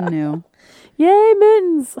fucking knew? Yay,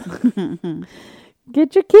 Mittens.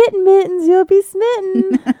 Get your kitten, Mittens. You'll be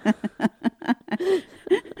smitten.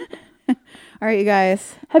 All right, you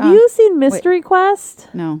guys. Have you seen Mystery Quest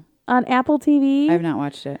No, on Apple TV? I have not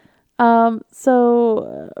watched it.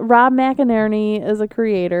 So Rob McInerney is a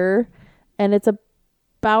creator, and it's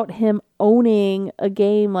about him owning a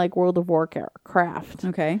game like World of Warcraft.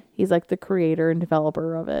 Okay. He's like the creator and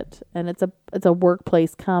developer of it, and it's a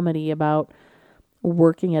workplace comedy about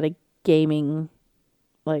working at a gaming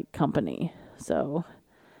like company. So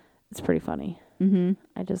it's pretty funny. Mm-hmm.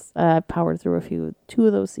 I just powered through two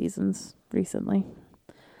of those seasons recently.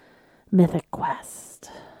 Mythic Quest.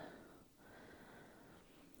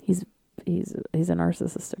 He's a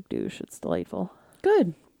narcissistic douche. It's delightful.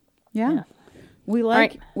 Good. Yeah. We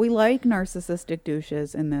like right. we like narcissistic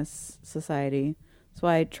douches in this society. That's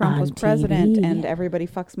why Trump On was president TV. and everybody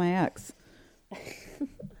fucks my ex.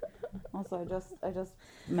 Also, I just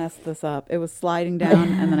messed this up. It was sliding down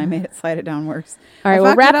and then I made it slide it down worse. All right, I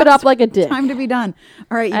we'll fucked wrap it up like a dick. Time to be done.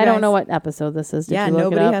 All right, you I don't guys. know what episode this is. Did Yeah, you look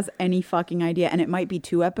nobody it up? has any fucking idea. And it might be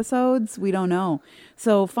 2 episodes. We don't know.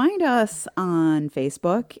 So find us on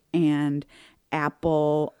Facebook and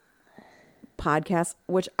Apple Podcasts,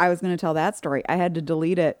 which I was going to tell that story. I had to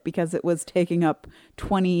delete it because it was taking up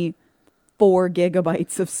 24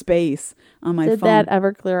 gigabytes of space on my Did phone. that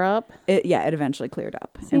ever clear up? It eventually cleared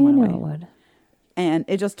up See, and I went knew away. it would. And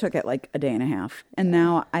it just took it like a day and a half. And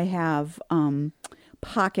now I have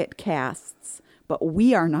Pocket Casts, but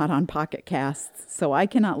we are not on Pocket Casts, so I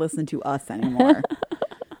cannot listen to us anymore.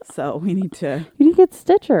 So we need to... You didn't get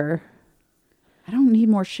Stitcher. I don't need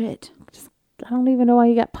more shit. I don't even know why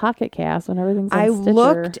you got Pocket Cast when everything's on I Stitcher.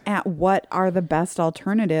 looked at what are the best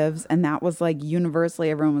alternatives, and that was like universally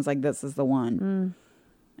everyone was like, this is the one.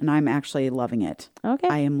 And I'm actually loving it. Okay.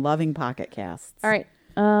 I am loving Pocket Casts. All right.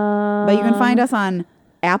 But you can find us on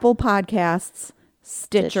Apple Podcasts,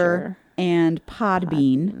 Stitcher, Stitcher. and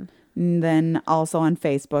Podbean. And then also on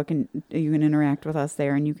Facebook, and you can interact with us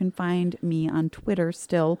there. And you can find me on Twitter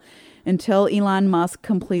still until Elon Musk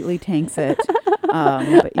completely tanks it.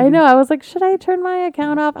 But I know. I was like, should I turn my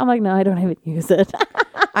account off? I'm like, no, I don't even use it.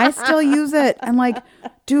 I still use it. I'm like,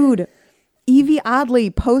 dude, Evie Oddly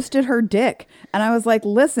posted her dick. And I was like,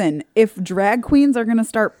 listen, if drag queens are going to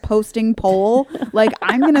start posting pole, like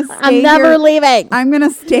I'm going to stay I'm never here. leaving. I'm going to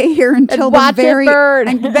stay here until And the watch it very burn.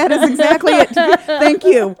 And that is exactly it. Thank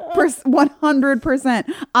you.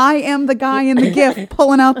 100%. I am the guy in the GIF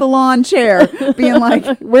pulling out the lawn chair being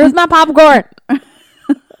like, Where's my popcorn?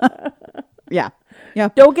 yeah. Yeah.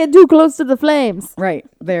 Don't get too close to the flames. Right.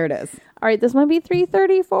 There it is. All right, this might be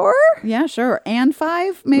 3:34. Yeah, sure. And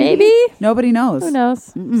 5, maybe? Maybe. Nobody knows. Who knows?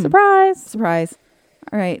 Surprise. Surprise.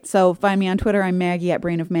 All right. So find me on Twitter. I'm Maggie at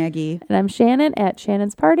Brain of Maggie. And I'm Shannon at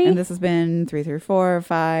Shannon's Party. And this has been 3, 3, 4,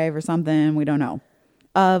 5 or something. We don't know.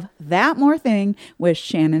 Of That More Thing with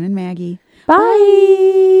Shannon and Maggie. Bye.